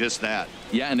they've done just that.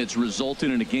 Yeah, and it's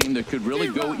resulted in a game that could really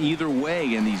go either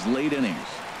way in these late innings.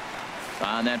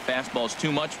 And that fastball's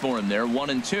too much for him there.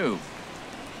 1-2.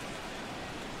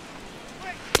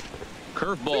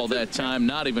 Curveball that time,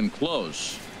 not even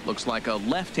close. Looks like a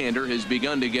left-hander has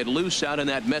begun to get loose out in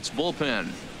that Mets bullpen.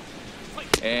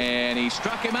 And he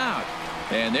struck him out.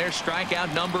 And there's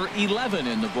strikeout number 11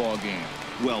 in the ball game.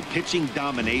 Well, pitching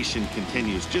domination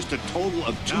continues. Just a total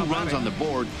of 2 runs on the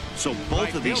board, so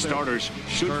both of these starters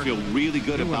should feel really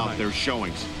good about their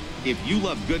showings. If you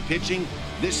love good pitching,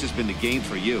 this has been the game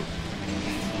for you.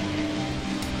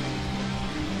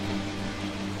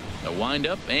 The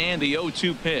windup and the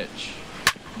 0-2 pitch.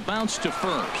 Bounce to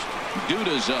first.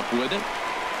 Duda's up with it.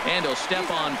 And he'll step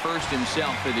on first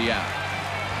himself for the out.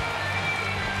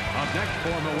 Up next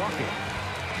for Milwaukee,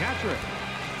 catcher,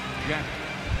 Jet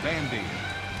Bandy.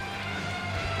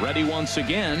 Ready once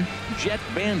again, Jet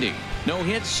Bandy. No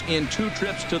hits in 2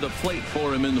 trips to the plate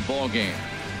for him in the ball game.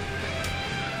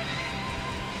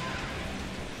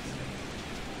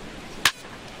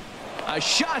 A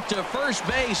shot to first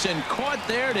base and caught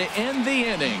there to end the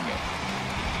inning.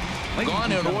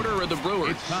 Gone in order of the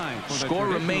Brewers. Score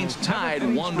remains tied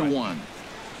 1-1.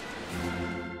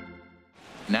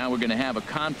 Now we're going to have a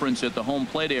conference at the home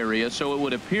plate area, so it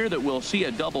would appear that we'll see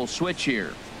a double switch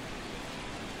here.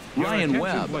 Ryan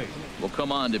Webb will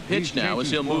come on to pitch now as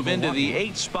he'll move into the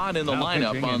 8th spot in the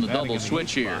lineup on the double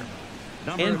switch here.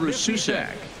 Andrew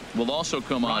Susac will also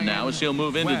come on now as he'll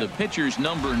move into the pitcher's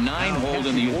number 9 hold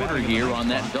in the order here on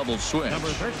that double switch. Number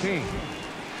 13,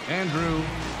 Andrew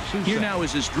Susac. Here now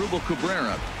is Asdrubal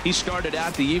Cabrera. He started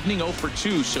out the evening 0 for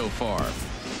 2 so far.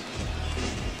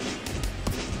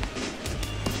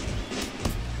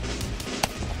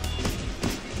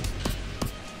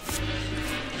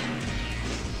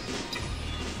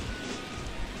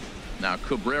 Now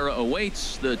Cabrera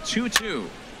awaits the 2-2.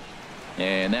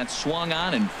 And that's swung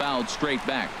on and fouled straight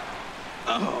back.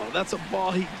 Oh, that's a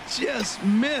ball he just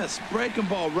missed. Breaking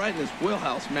ball right in his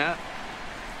wheelhouse, Matt.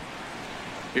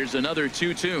 Here's another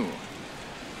 2-2.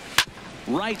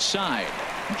 Right side.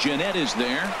 Jeanette is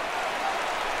there.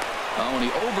 Oh, and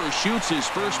he overshoots his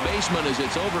first baseman as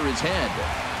it's over his head.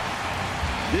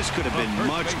 This could have been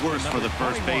much worse for the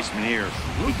first baseman here.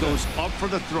 He goes up for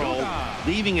the throw,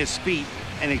 leaving his feet,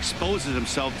 and exposes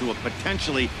himself to a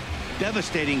potentially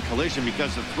devastating collision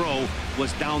because the throw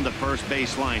was down the first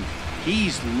base line.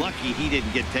 He's lucky he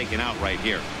didn't get taken out right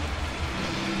here.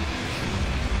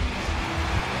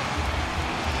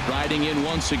 Riding in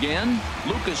once again,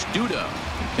 Lucas Duda.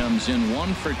 He comes in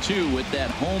 1 for 2 with that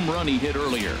home run he hit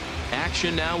earlier.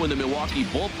 Action now in the Milwaukee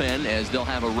bullpen as they'll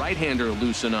have a right-hander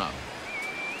loosen up.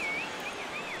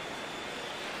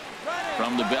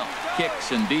 From the belt,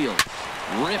 kicks and deals.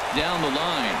 Ripped down the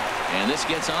line. And this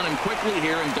gets on him quickly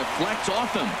here and deflects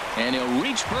off him. And he'll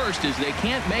reach first as they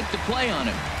can't make the play on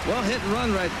him. Well, hit and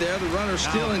run right there. The runner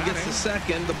stealing gets the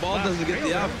second. The ball doesn't get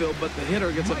the outfield, but the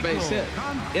hitter gets a base hit.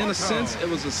 In a sense, it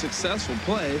was a successful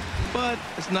play, but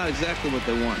it's not exactly what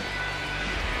they wanted.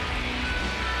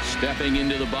 Stepping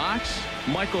into the box,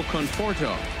 Michael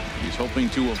Conforto. He's hoping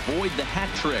to avoid the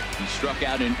hat trick. He struck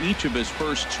out in each of his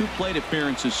first 2 plate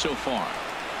appearances so far.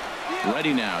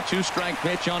 Ready now. 2-strike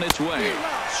pitch on its way.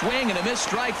 Swing and a miss.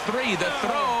 Strike 3. The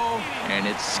throw. And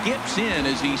it skips in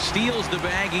as he steals the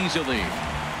bag easily.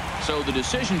 So the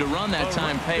decision to run that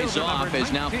time pays off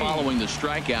as now following the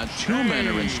strikeout, 2 men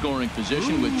are in scoring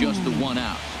position with just the 1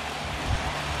 out.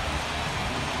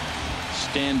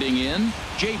 Standing in,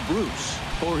 Jay Bruce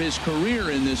for his career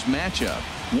in this matchup.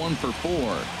 1 for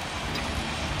 4.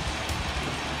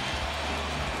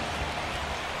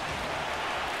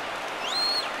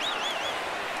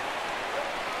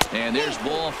 And there's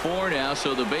ball 4 now,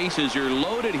 so the bases are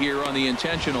loaded here on the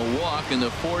intentional walk, and the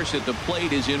force at the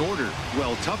plate is in order.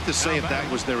 Well, tough to say if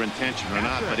that was their intention or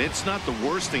not, but it's not the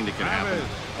worst thing that can happen.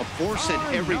 A force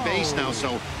at every base now,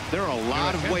 so there are a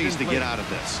lot of ways to get out of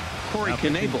this. Corey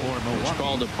Knebel was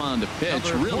called upon to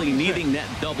pitch, really needing that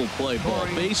double play ball.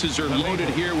 Bases are loaded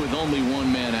here with only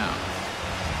 1 man out.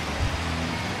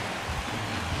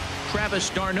 Travis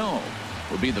d'Arnaud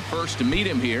will be the first to meet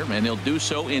him here, and he'll do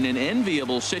so in an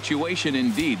enviable situation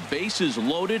indeed. Bases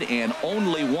loaded and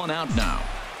only 1 out now.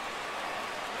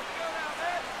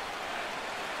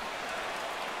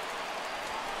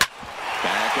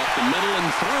 Back up the middle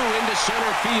and through into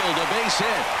center field. A base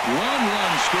hit. 1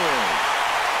 run scored.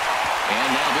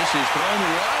 And now this is thrown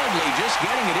wildly, just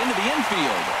getting it into the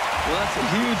infield. Well, that's a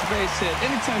huge base hit.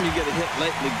 Anytime you get a hit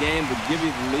late in the game to give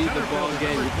you the lead in the ball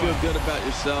game, you feel good about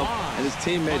yourself, and his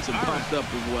teammates are pumped up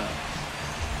as well.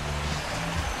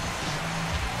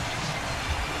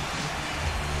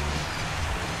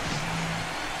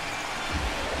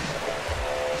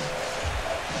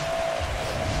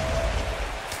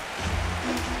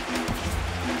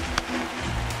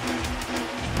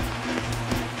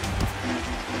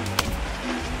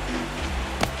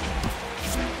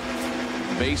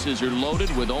 bases are loaded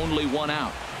with only one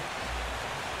out.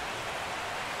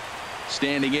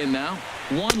 Standing in now,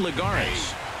 Juan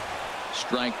Lagares.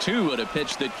 Strike two at a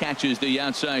pitch that catches the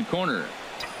outside corner.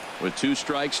 With 2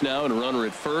 strikes now and a runner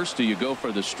at first, do you go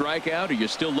for the strikeout, or you're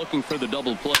still looking for the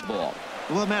double play ball?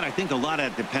 Well, Matt, I think a lot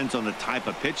of that depends on the type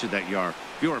of pitcher that you are.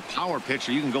 If you're a power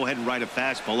pitcher, you can go ahead and ride a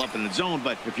fastball up in the zone.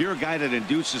 But if you're a guy that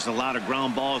induces a lot of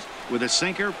ground balls with a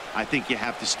sinker, I think you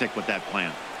have to stick with that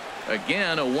plan.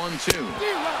 Again, a 1-2.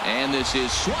 And this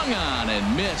is swung on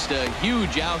and missed. A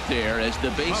huge out there as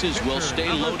the bases will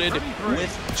stay loaded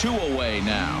with 2 away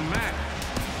now.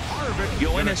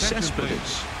 Yoenis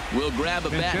Cespedes will grab a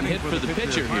bat and hit for the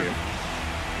pitcher here.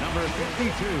 Number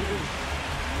 52,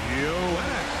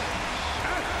 Yoenis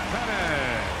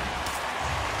Cespedes.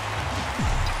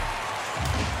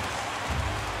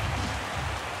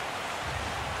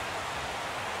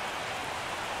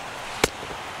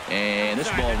 And this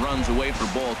ball runs away for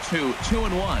ball 2. 2-1.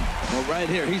 Well, right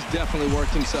here, he's definitely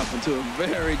worked himself into a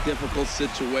very difficult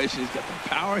situation. He's got the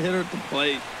power hitter at the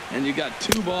plate, and you got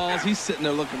 2 balls. He's sitting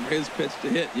there looking for his pitch to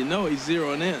hit. You know he's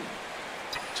zeroing in.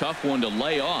 Tough one to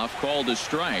lay off, called a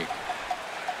strike.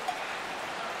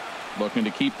 Looking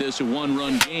to keep this a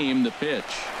 1-run game, the pitch.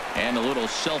 And a little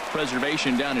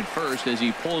self-preservation down at first as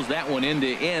he pulls that one in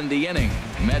to end the inning.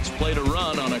 Mets played a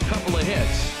run on a couple of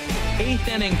hits. 8th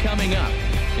inning coming up.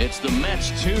 It's the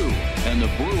Mets 2 and the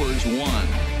Brewers 1.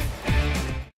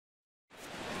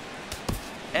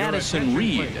 Addison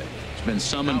Reed has been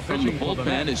summoned from the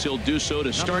bullpen as he'll do so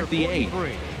to start the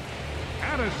 8th.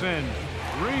 Addison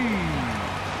Reed.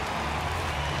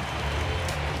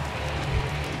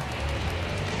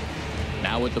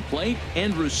 Now at the plate,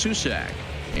 Andrew Susac.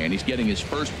 And he's getting his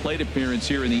first plate appearance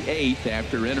here in the 8th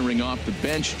after entering off the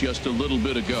bench just a little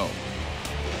bit ago.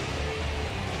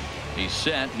 He's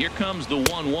set. Here comes the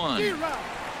 1-1.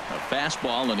 A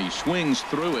fastball, and he swings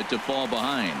through it to fall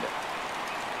behind.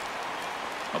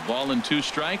 A ball and 2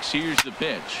 strikes. Here's the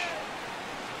pitch.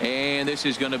 And this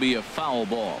is going to be a foul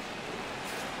ball.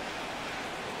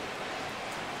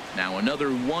 Now another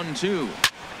 1-2.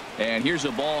 And here's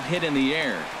a ball hit in the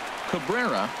air.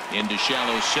 Cabrera into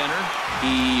shallow center.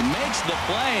 He makes the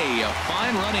play. A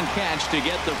fine running catch to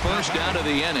get the first out of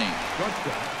the inning.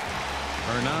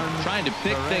 Trying to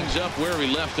pick things up where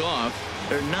he left off.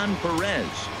 Hernan Perez.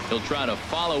 He'll try to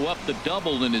follow up the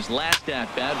double in his last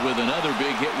at-bat with another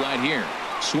big hit right here.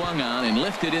 Swung on and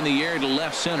lifted in the air to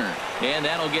left center. And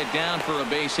that'll get down for a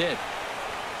base hit.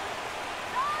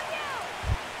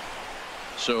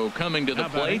 So coming to the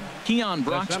plate, Keon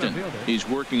Broxton. He's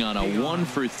working on a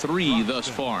 1-for-3 thus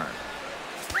far.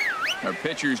 Our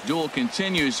pitcher's duel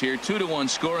continues here. 2-1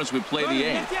 score as we play the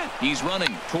 8th. He's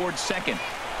running towards second.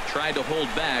 Tried to hold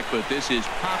back, but this is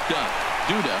popped up.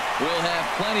 Duda will have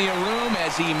plenty of room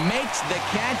as he makes the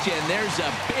catch, and there's a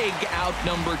big out,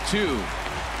 number 2.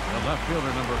 The left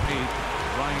fielder, number 8,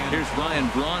 Ryan. Here's Ryan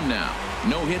Braun now.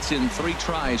 No hits in 3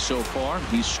 tries so far.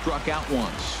 He's struck out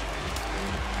once.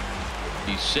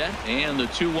 He's set, and the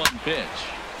 2-1 pitch.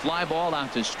 Fly ball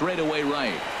out to straightaway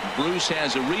right. Bruce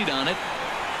has a read on it,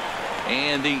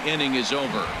 and the inning is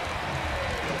over.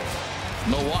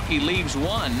 Milwaukee leaves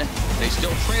 1. They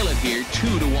still trail it here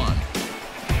 2-1.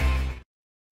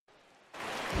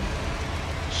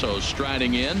 So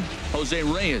striding in, Jose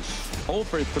Reyes.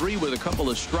 0-for-3 with a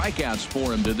couple of strikeouts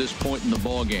for him to this point in the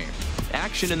ball game.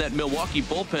 Action in that Milwaukee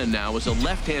bullpen now as a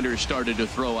left-hander started to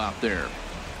throw out there.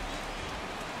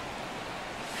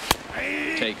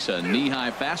 Takes a knee-high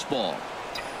fastball.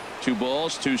 2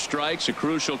 balls, 2 strikes, a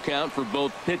crucial count for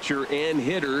both pitcher and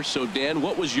hitter. So, Dan,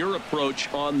 what was your approach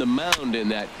on the mound in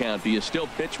that count? Do you still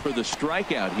pitch for the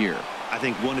strikeout here? I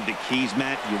think one of the keys,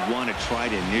 Matt, you want to try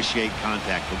to initiate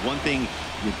contact. The one thing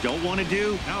you don't want to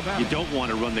do, you don't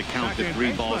want to run the count to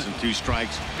 3 balls and 2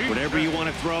 strikes. Whatever you want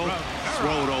to throw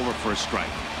it over for a strike.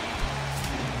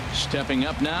 Stepping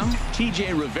up now,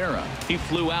 TJ Rivera. He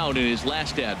flew out in his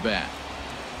last at-bat.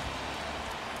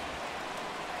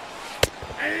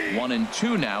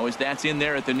 1-2 now as that's in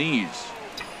there at the knees.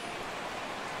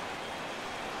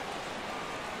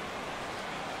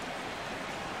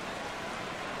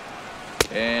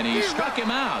 And he struck him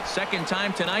out. Second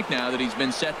time tonight now that he's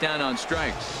been set down on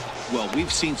strikes. Well,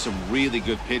 we've seen some really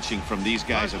good pitching from these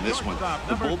guys on this one.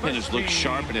 The bullpen has looked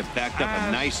sharp and have backed up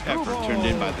a nice effort turned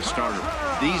in by the starter.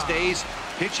 These days,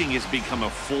 pitching has become a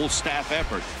full staff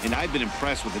effort, and I've been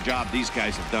impressed with the job these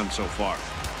guys have done so far.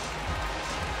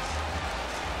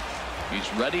 He's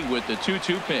ready with the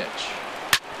 2-2 pitch.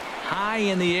 High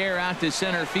in the air out to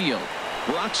center field.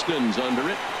 Broxton's under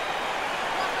it.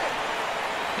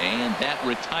 And that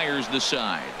retires the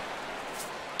side.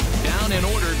 Down in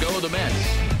order go the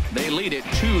Mets. They lead it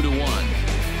 2-1.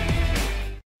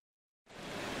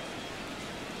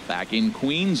 Back in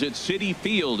Queens at Citi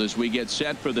Field as we get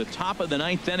set for the top of the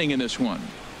 9th inning in this one.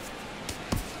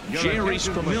 Jerry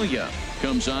Familia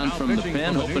comes on from the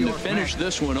pen, hoping to finish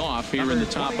this one off here in the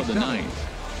top of the 9th.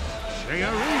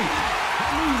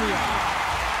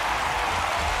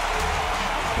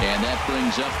 And that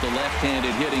brings up the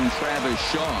left-handed hitting Travis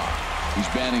Shaw. He's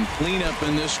batting cleanup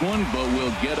in this one, but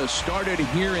will get us started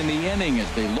here in the inning as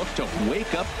they look to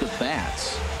wake up the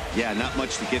bats. Yeah, not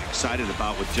much to get excited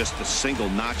about with just a single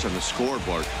notch on the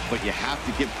scoreboard, but you have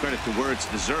to give credit to where it's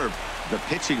deserved. The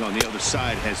pitching on the other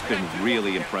side has been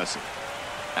really impressive.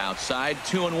 Outside,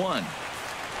 2-1.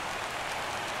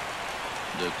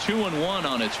 The 2-1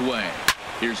 on its way.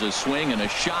 Here's a swing and a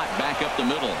shot back up the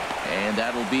middle, and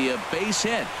that'll be a base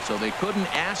hit. So they couldn't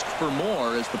ask for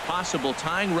more as the possible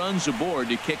tying runs aboard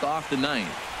to kick off the 9th.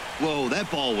 Whoa,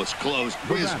 that ball was close,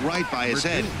 whizzed right by his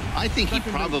head. I think he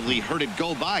probably heard it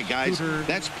go by, guys.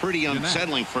 That's pretty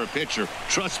unsettling for a pitcher.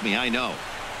 Trust me, I know.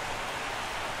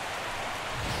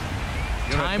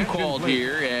 Time called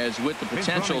here, as with the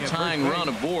potential tying run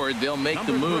aboard, they'll make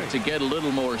the move to get a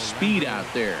little more speed out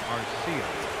there.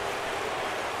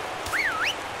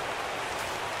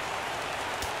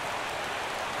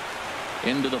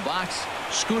 Into the box,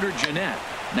 Scooter Gennett.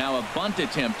 Now a bunt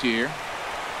attempt here.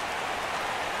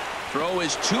 Throw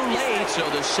is too late, so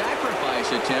the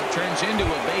sacrifice attempt turns into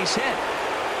a base hit.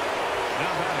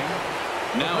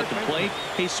 Now at the plate,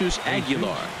 Jesus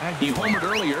Aguilar. He homered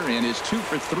earlier and is 2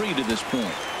 for 3 to this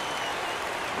point.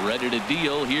 Ready to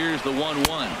deal. Here's the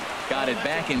 1-1. Got it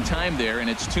back in time there, and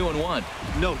it's 2-1.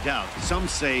 No doubt. Some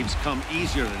saves come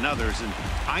easier than others, and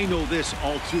I know this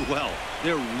all too well.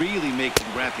 They're really making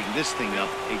wrapping this thing up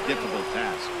a difficult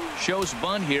task. Shows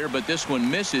bunt here, but this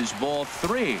one misses, ball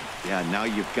 3. Yeah, now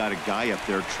you've got a guy up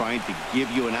there trying to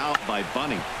give you an out by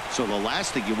bunting. So the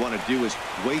last thing you want to do is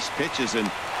waste pitches and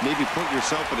maybe put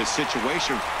yourself in a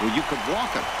situation where you could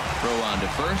walk him. Throw on to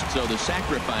first, so the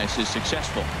sacrifice is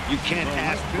successful. You can't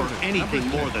ask for anything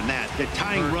more than that. The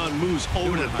tying run moves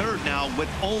over to third now with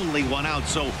only one out,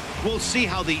 so we'll see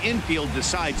how the infield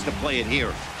decides to play it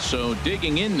here. So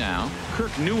digging in now,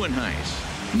 Kirk Nieuwenhuis.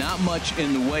 Not much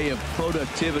in the way of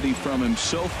productivity from him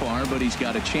so far, but he's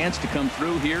got a chance to come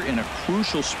through here in a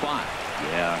crucial spot.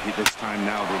 Yeah, it's time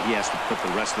now that he has to put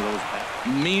the rest of those back.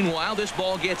 Meanwhile, this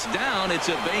ball gets down. It's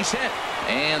a base hit.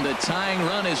 And the tying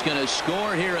run is going to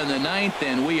score here in the 9th,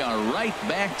 and we are right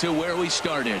back to where we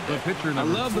started. I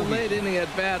love the late inning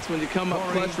at bats when you come up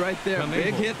clutch right there.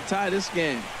 Big hit to tie this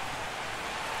game.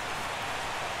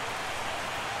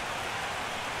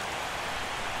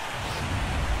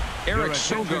 Eric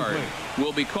Sogard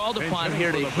will be called upon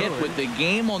here to hit with the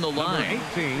game on the line. Number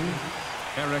 18,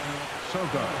 Eric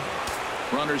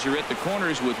Sogard. Runners are at the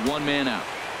corners with one man out.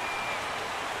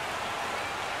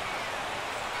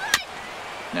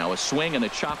 Now a swing and a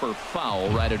chopper foul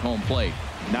right at home plate.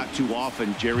 Not too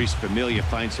often Jerry's Familia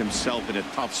finds himself in a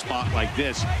tough spot like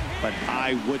this, but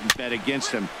I wouldn't bet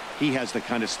against him. He has the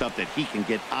kind of stuff that he can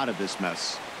get out of this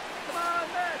mess.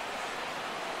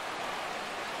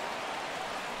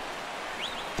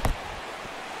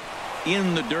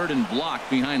 In the dirt and blocked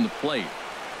behind the plate.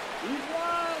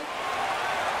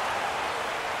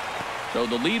 So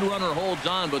the lead runner holds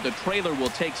on, but the trailer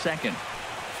will take second.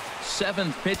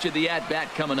 7th pitch of the at-bat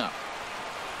coming up.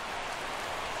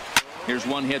 Here's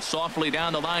one hit softly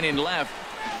down the line in left.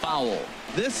 Foul.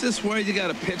 This is where you got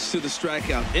to pitch to the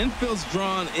strikeout. Infield's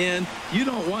drawn in. You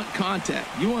don't want contact.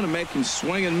 You want to make him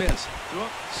swing and miss.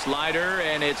 Slider,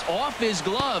 and it's off his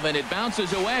glove, and it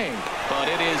bounces away. But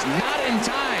it is not in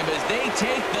time as they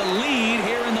take the lead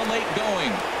here in the late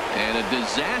going. And a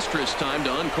disastrous time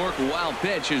to uncork a wild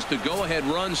pitch as the go-ahead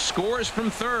run scores from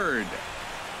third.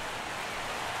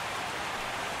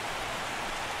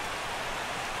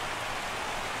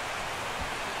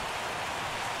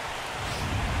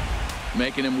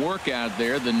 Making him work out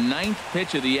there. The 9th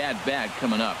pitch of the at-bat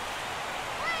coming up.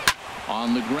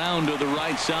 On the ground to the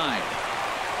right side.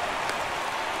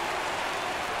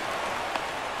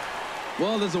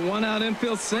 Well, there's a one-out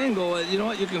infield single. You know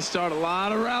what? You can start a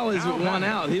lot of rallies with one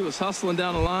out. He was hustling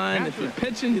down the line. If you're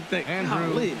pitching, you think,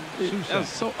 golly, that was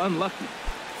so unlucky.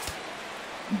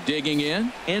 Digging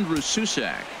in, Andrew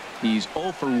Susak. He's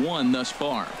 0 for 1 thus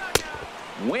far.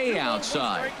 Way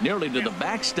outside, nearly to the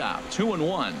backstop.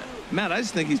 2-1. Matt, I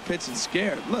just think he's pitching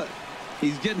scared. Look,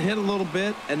 he's getting hit a little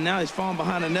bit, and now he's falling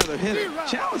behind another hitter.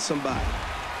 Challenge somebody.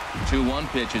 2-1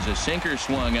 pitch is a sinker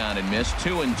swung on and missed.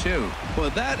 2-2. Well,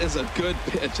 that is a good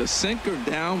pitch. A sinker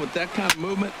down with that kind of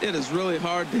movement, it is really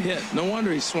hard to hit. No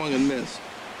wonder he swung and missed.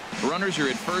 Runners are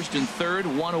at first and third,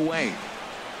 one away.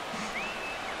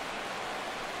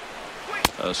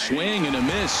 A swing and a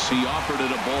miss. He offered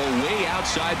it a ball way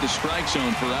outside the strike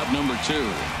zone for out number 2.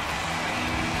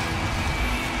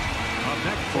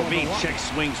 For me, check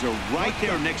swings are right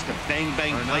there next to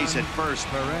bang-bang plays at first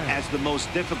as the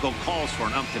most difficult calls for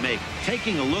an ump to make.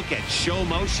 Taking a look at show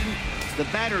motion, the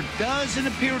batter doesn't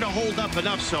appear to hold up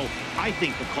enough, so I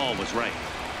think the call was right.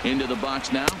 Into the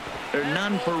box now,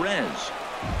 Hernan Perez.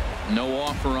 No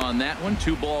offer on that one.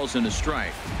 2 balls and a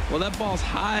strike. Well, that ball's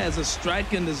high as a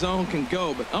strike in the zone can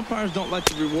go, but umpires don't like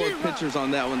to reward pitchers on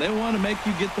that one. They want to make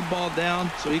you get the ball down,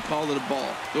 so he called it a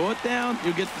ball. Throw it down,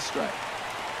 you get the strike.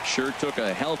 Sure took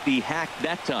a healthy hack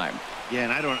that time. Yeah,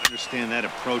 and I don't understand that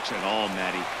approach at all,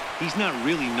 Matty. He's not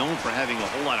really known for having a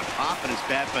whole lot of pop in his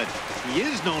bat, but he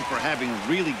is known for having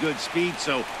really good speed.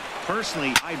 So,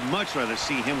 personally, I'd much rather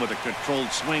see him with a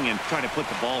controlled swing and try to put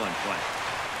the ball in play.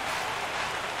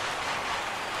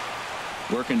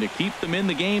 Working to keep them in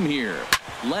the game here.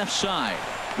 Left side.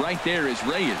 Right there is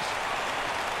Reyes.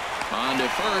 On to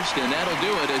first, and that'll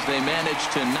do it as they manage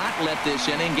to not let this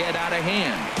inning get out of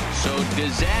hand. So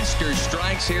disaster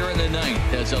strikes here in the ninth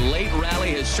as a late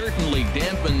rally has certainly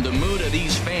dampened the mood of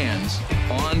these fans.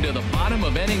 On to the bottom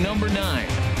of inning number 9.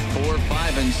 4,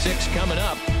 5, and 6 coming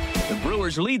up. The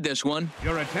Brewers lead this one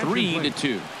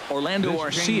 3-2. Orlando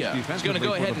Arcia is going to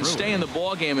go ahead and stay in the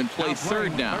ballgame and play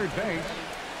third now.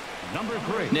 Number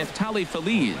 3. Neftali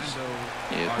Feliz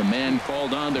is the man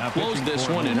called on to close this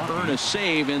one and earn a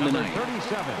save in the ninth.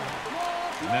 37.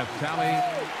 Neftali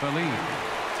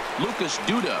Feliz. Lucas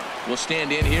Duda will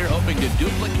stand in here hoping to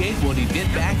duplicate what he did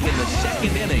back in the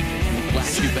second inning. We'll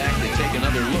flash you back to take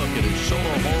another look at his solo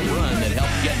home run that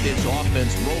helped get this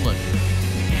offense rolling.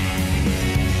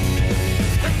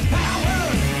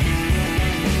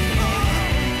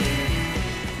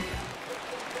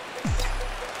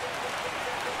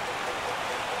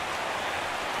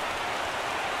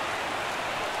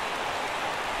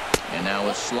 And now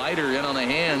a slider in on the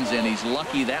hands, and he's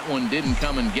lucky that one didn't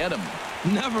come and get him.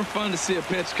 Never fun to see a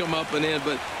pitch come up and in,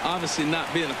 but obviously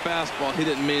not being a fastball, he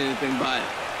didn't mean anything by it.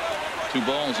 2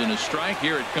 balls and a strike.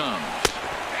 Here it comes.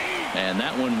 And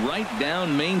that one right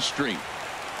down Main Street.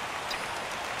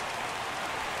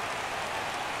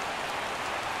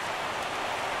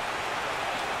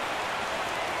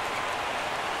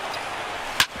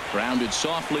 Grounded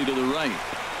softly to the right.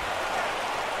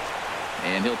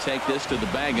 And he'll take this to the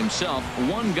bag himself.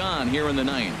 1 gone here in the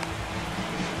ninth.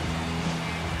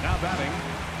 Now batting,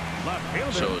 left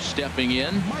fielder. So stepping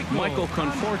in, Michael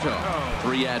Conforto.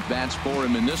 3 at-bats for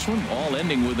him in this one, all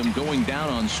ending with him going down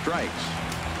on strikes.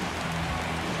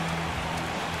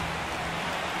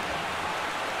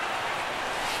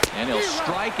 And he'll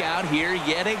strike out here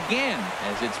yet again,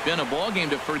 as it's been a ball game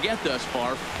to forget thus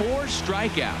far. 4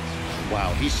 strikeouts.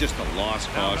 Wow, he's just a lost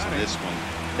cause in this one.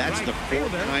 That's the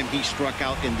 4th time he struck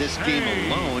out in this game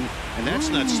alone, and that's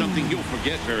not something you'll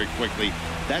forget very quickly.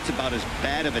 That's about as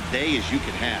bad of a day as you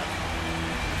can have.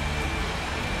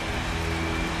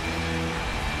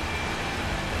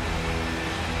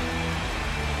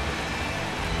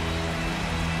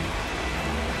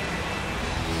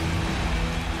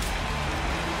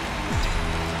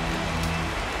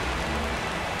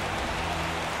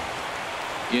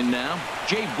 In now,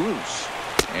 Jay Bruce.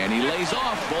 And he lays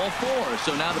off ball 4.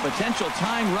 So now the potential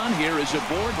tying run here is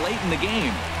aboard late in the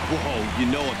game. Whoa, you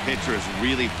know a pitcher is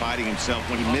really fighting himself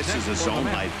when he misses a zone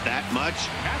by that much.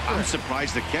 I'm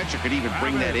surprised the catcher could even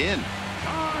bring that in.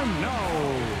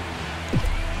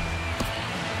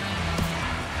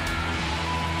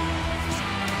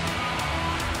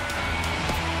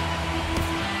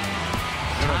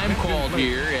 Time called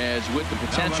here, as with the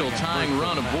potential tying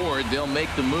run aboard, they'll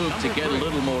make the move to get a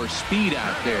little more speed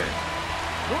out there.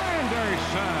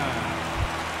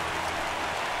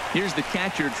 Here's the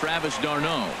catcher, Travis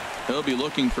d'Arnaud. He'll be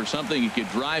looking for something he could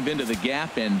drive into the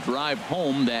gap and drive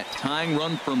home that tying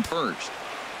run from first.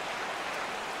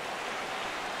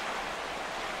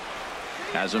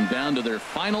 Has them down to their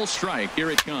final strike.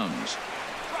 Here it comes.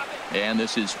 And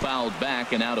this is fouled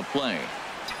back and out of play.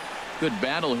 Good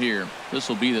battle here. This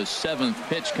will be the 7th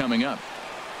pitch coming up.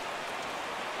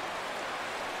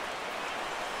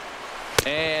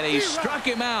 And he struck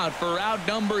him out for out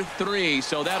number 3.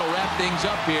 So that'll wrap things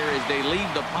up here as they leave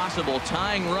the possible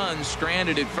tying run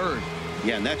stranded at first.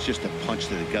 Yeah, and that's just a punch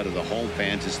to the gut of the home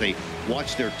fans as they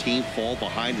watch their team fall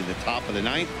behind at the top of the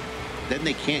ninth. Then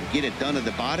they can't get it done at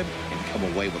the bottom and come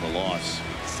away with a loss.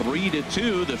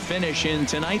 3-2 the finish in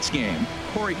tonight's game.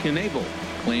 Corey Knebel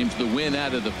claims the win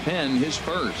out of the pen, his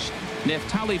first.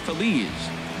 Neftali Feliz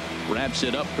wraps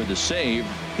it up for the save,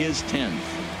 his 10th.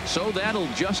 So that'll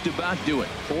just about do it.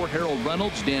 For Harold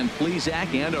Reynolds, Dan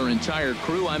Plesac, and our entire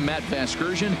crew, I'm Matt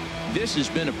Vasgersian. This has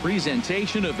been a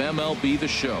presentation of MLB The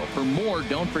Show. For more,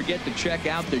 don't forget to check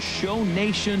out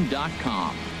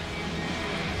theshownation.com.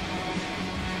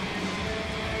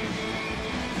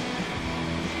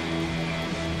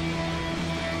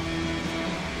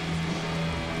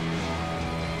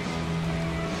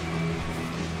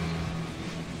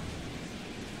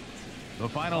 The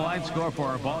final line score for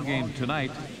our ball game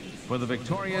tonight for the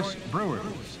victorious Brewers.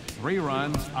 3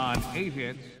 runs on 8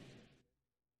 hits.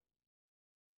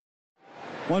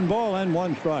 1 ball and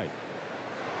 1 strike.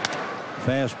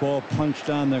 Fastball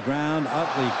punched on the ground.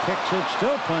 Utley kicks it.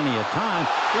 Still plenty of time.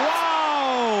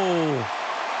 Wow!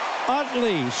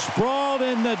 Utley sprawled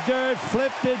in the dirt,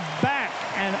 flipped it back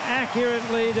and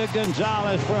accurately to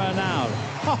Gonzalez for an out.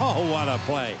 Oh, what a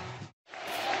play.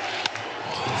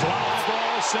 Fly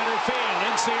ball center field.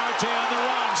 NCRT on the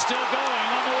run. Still going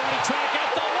on the right track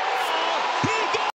at the wall.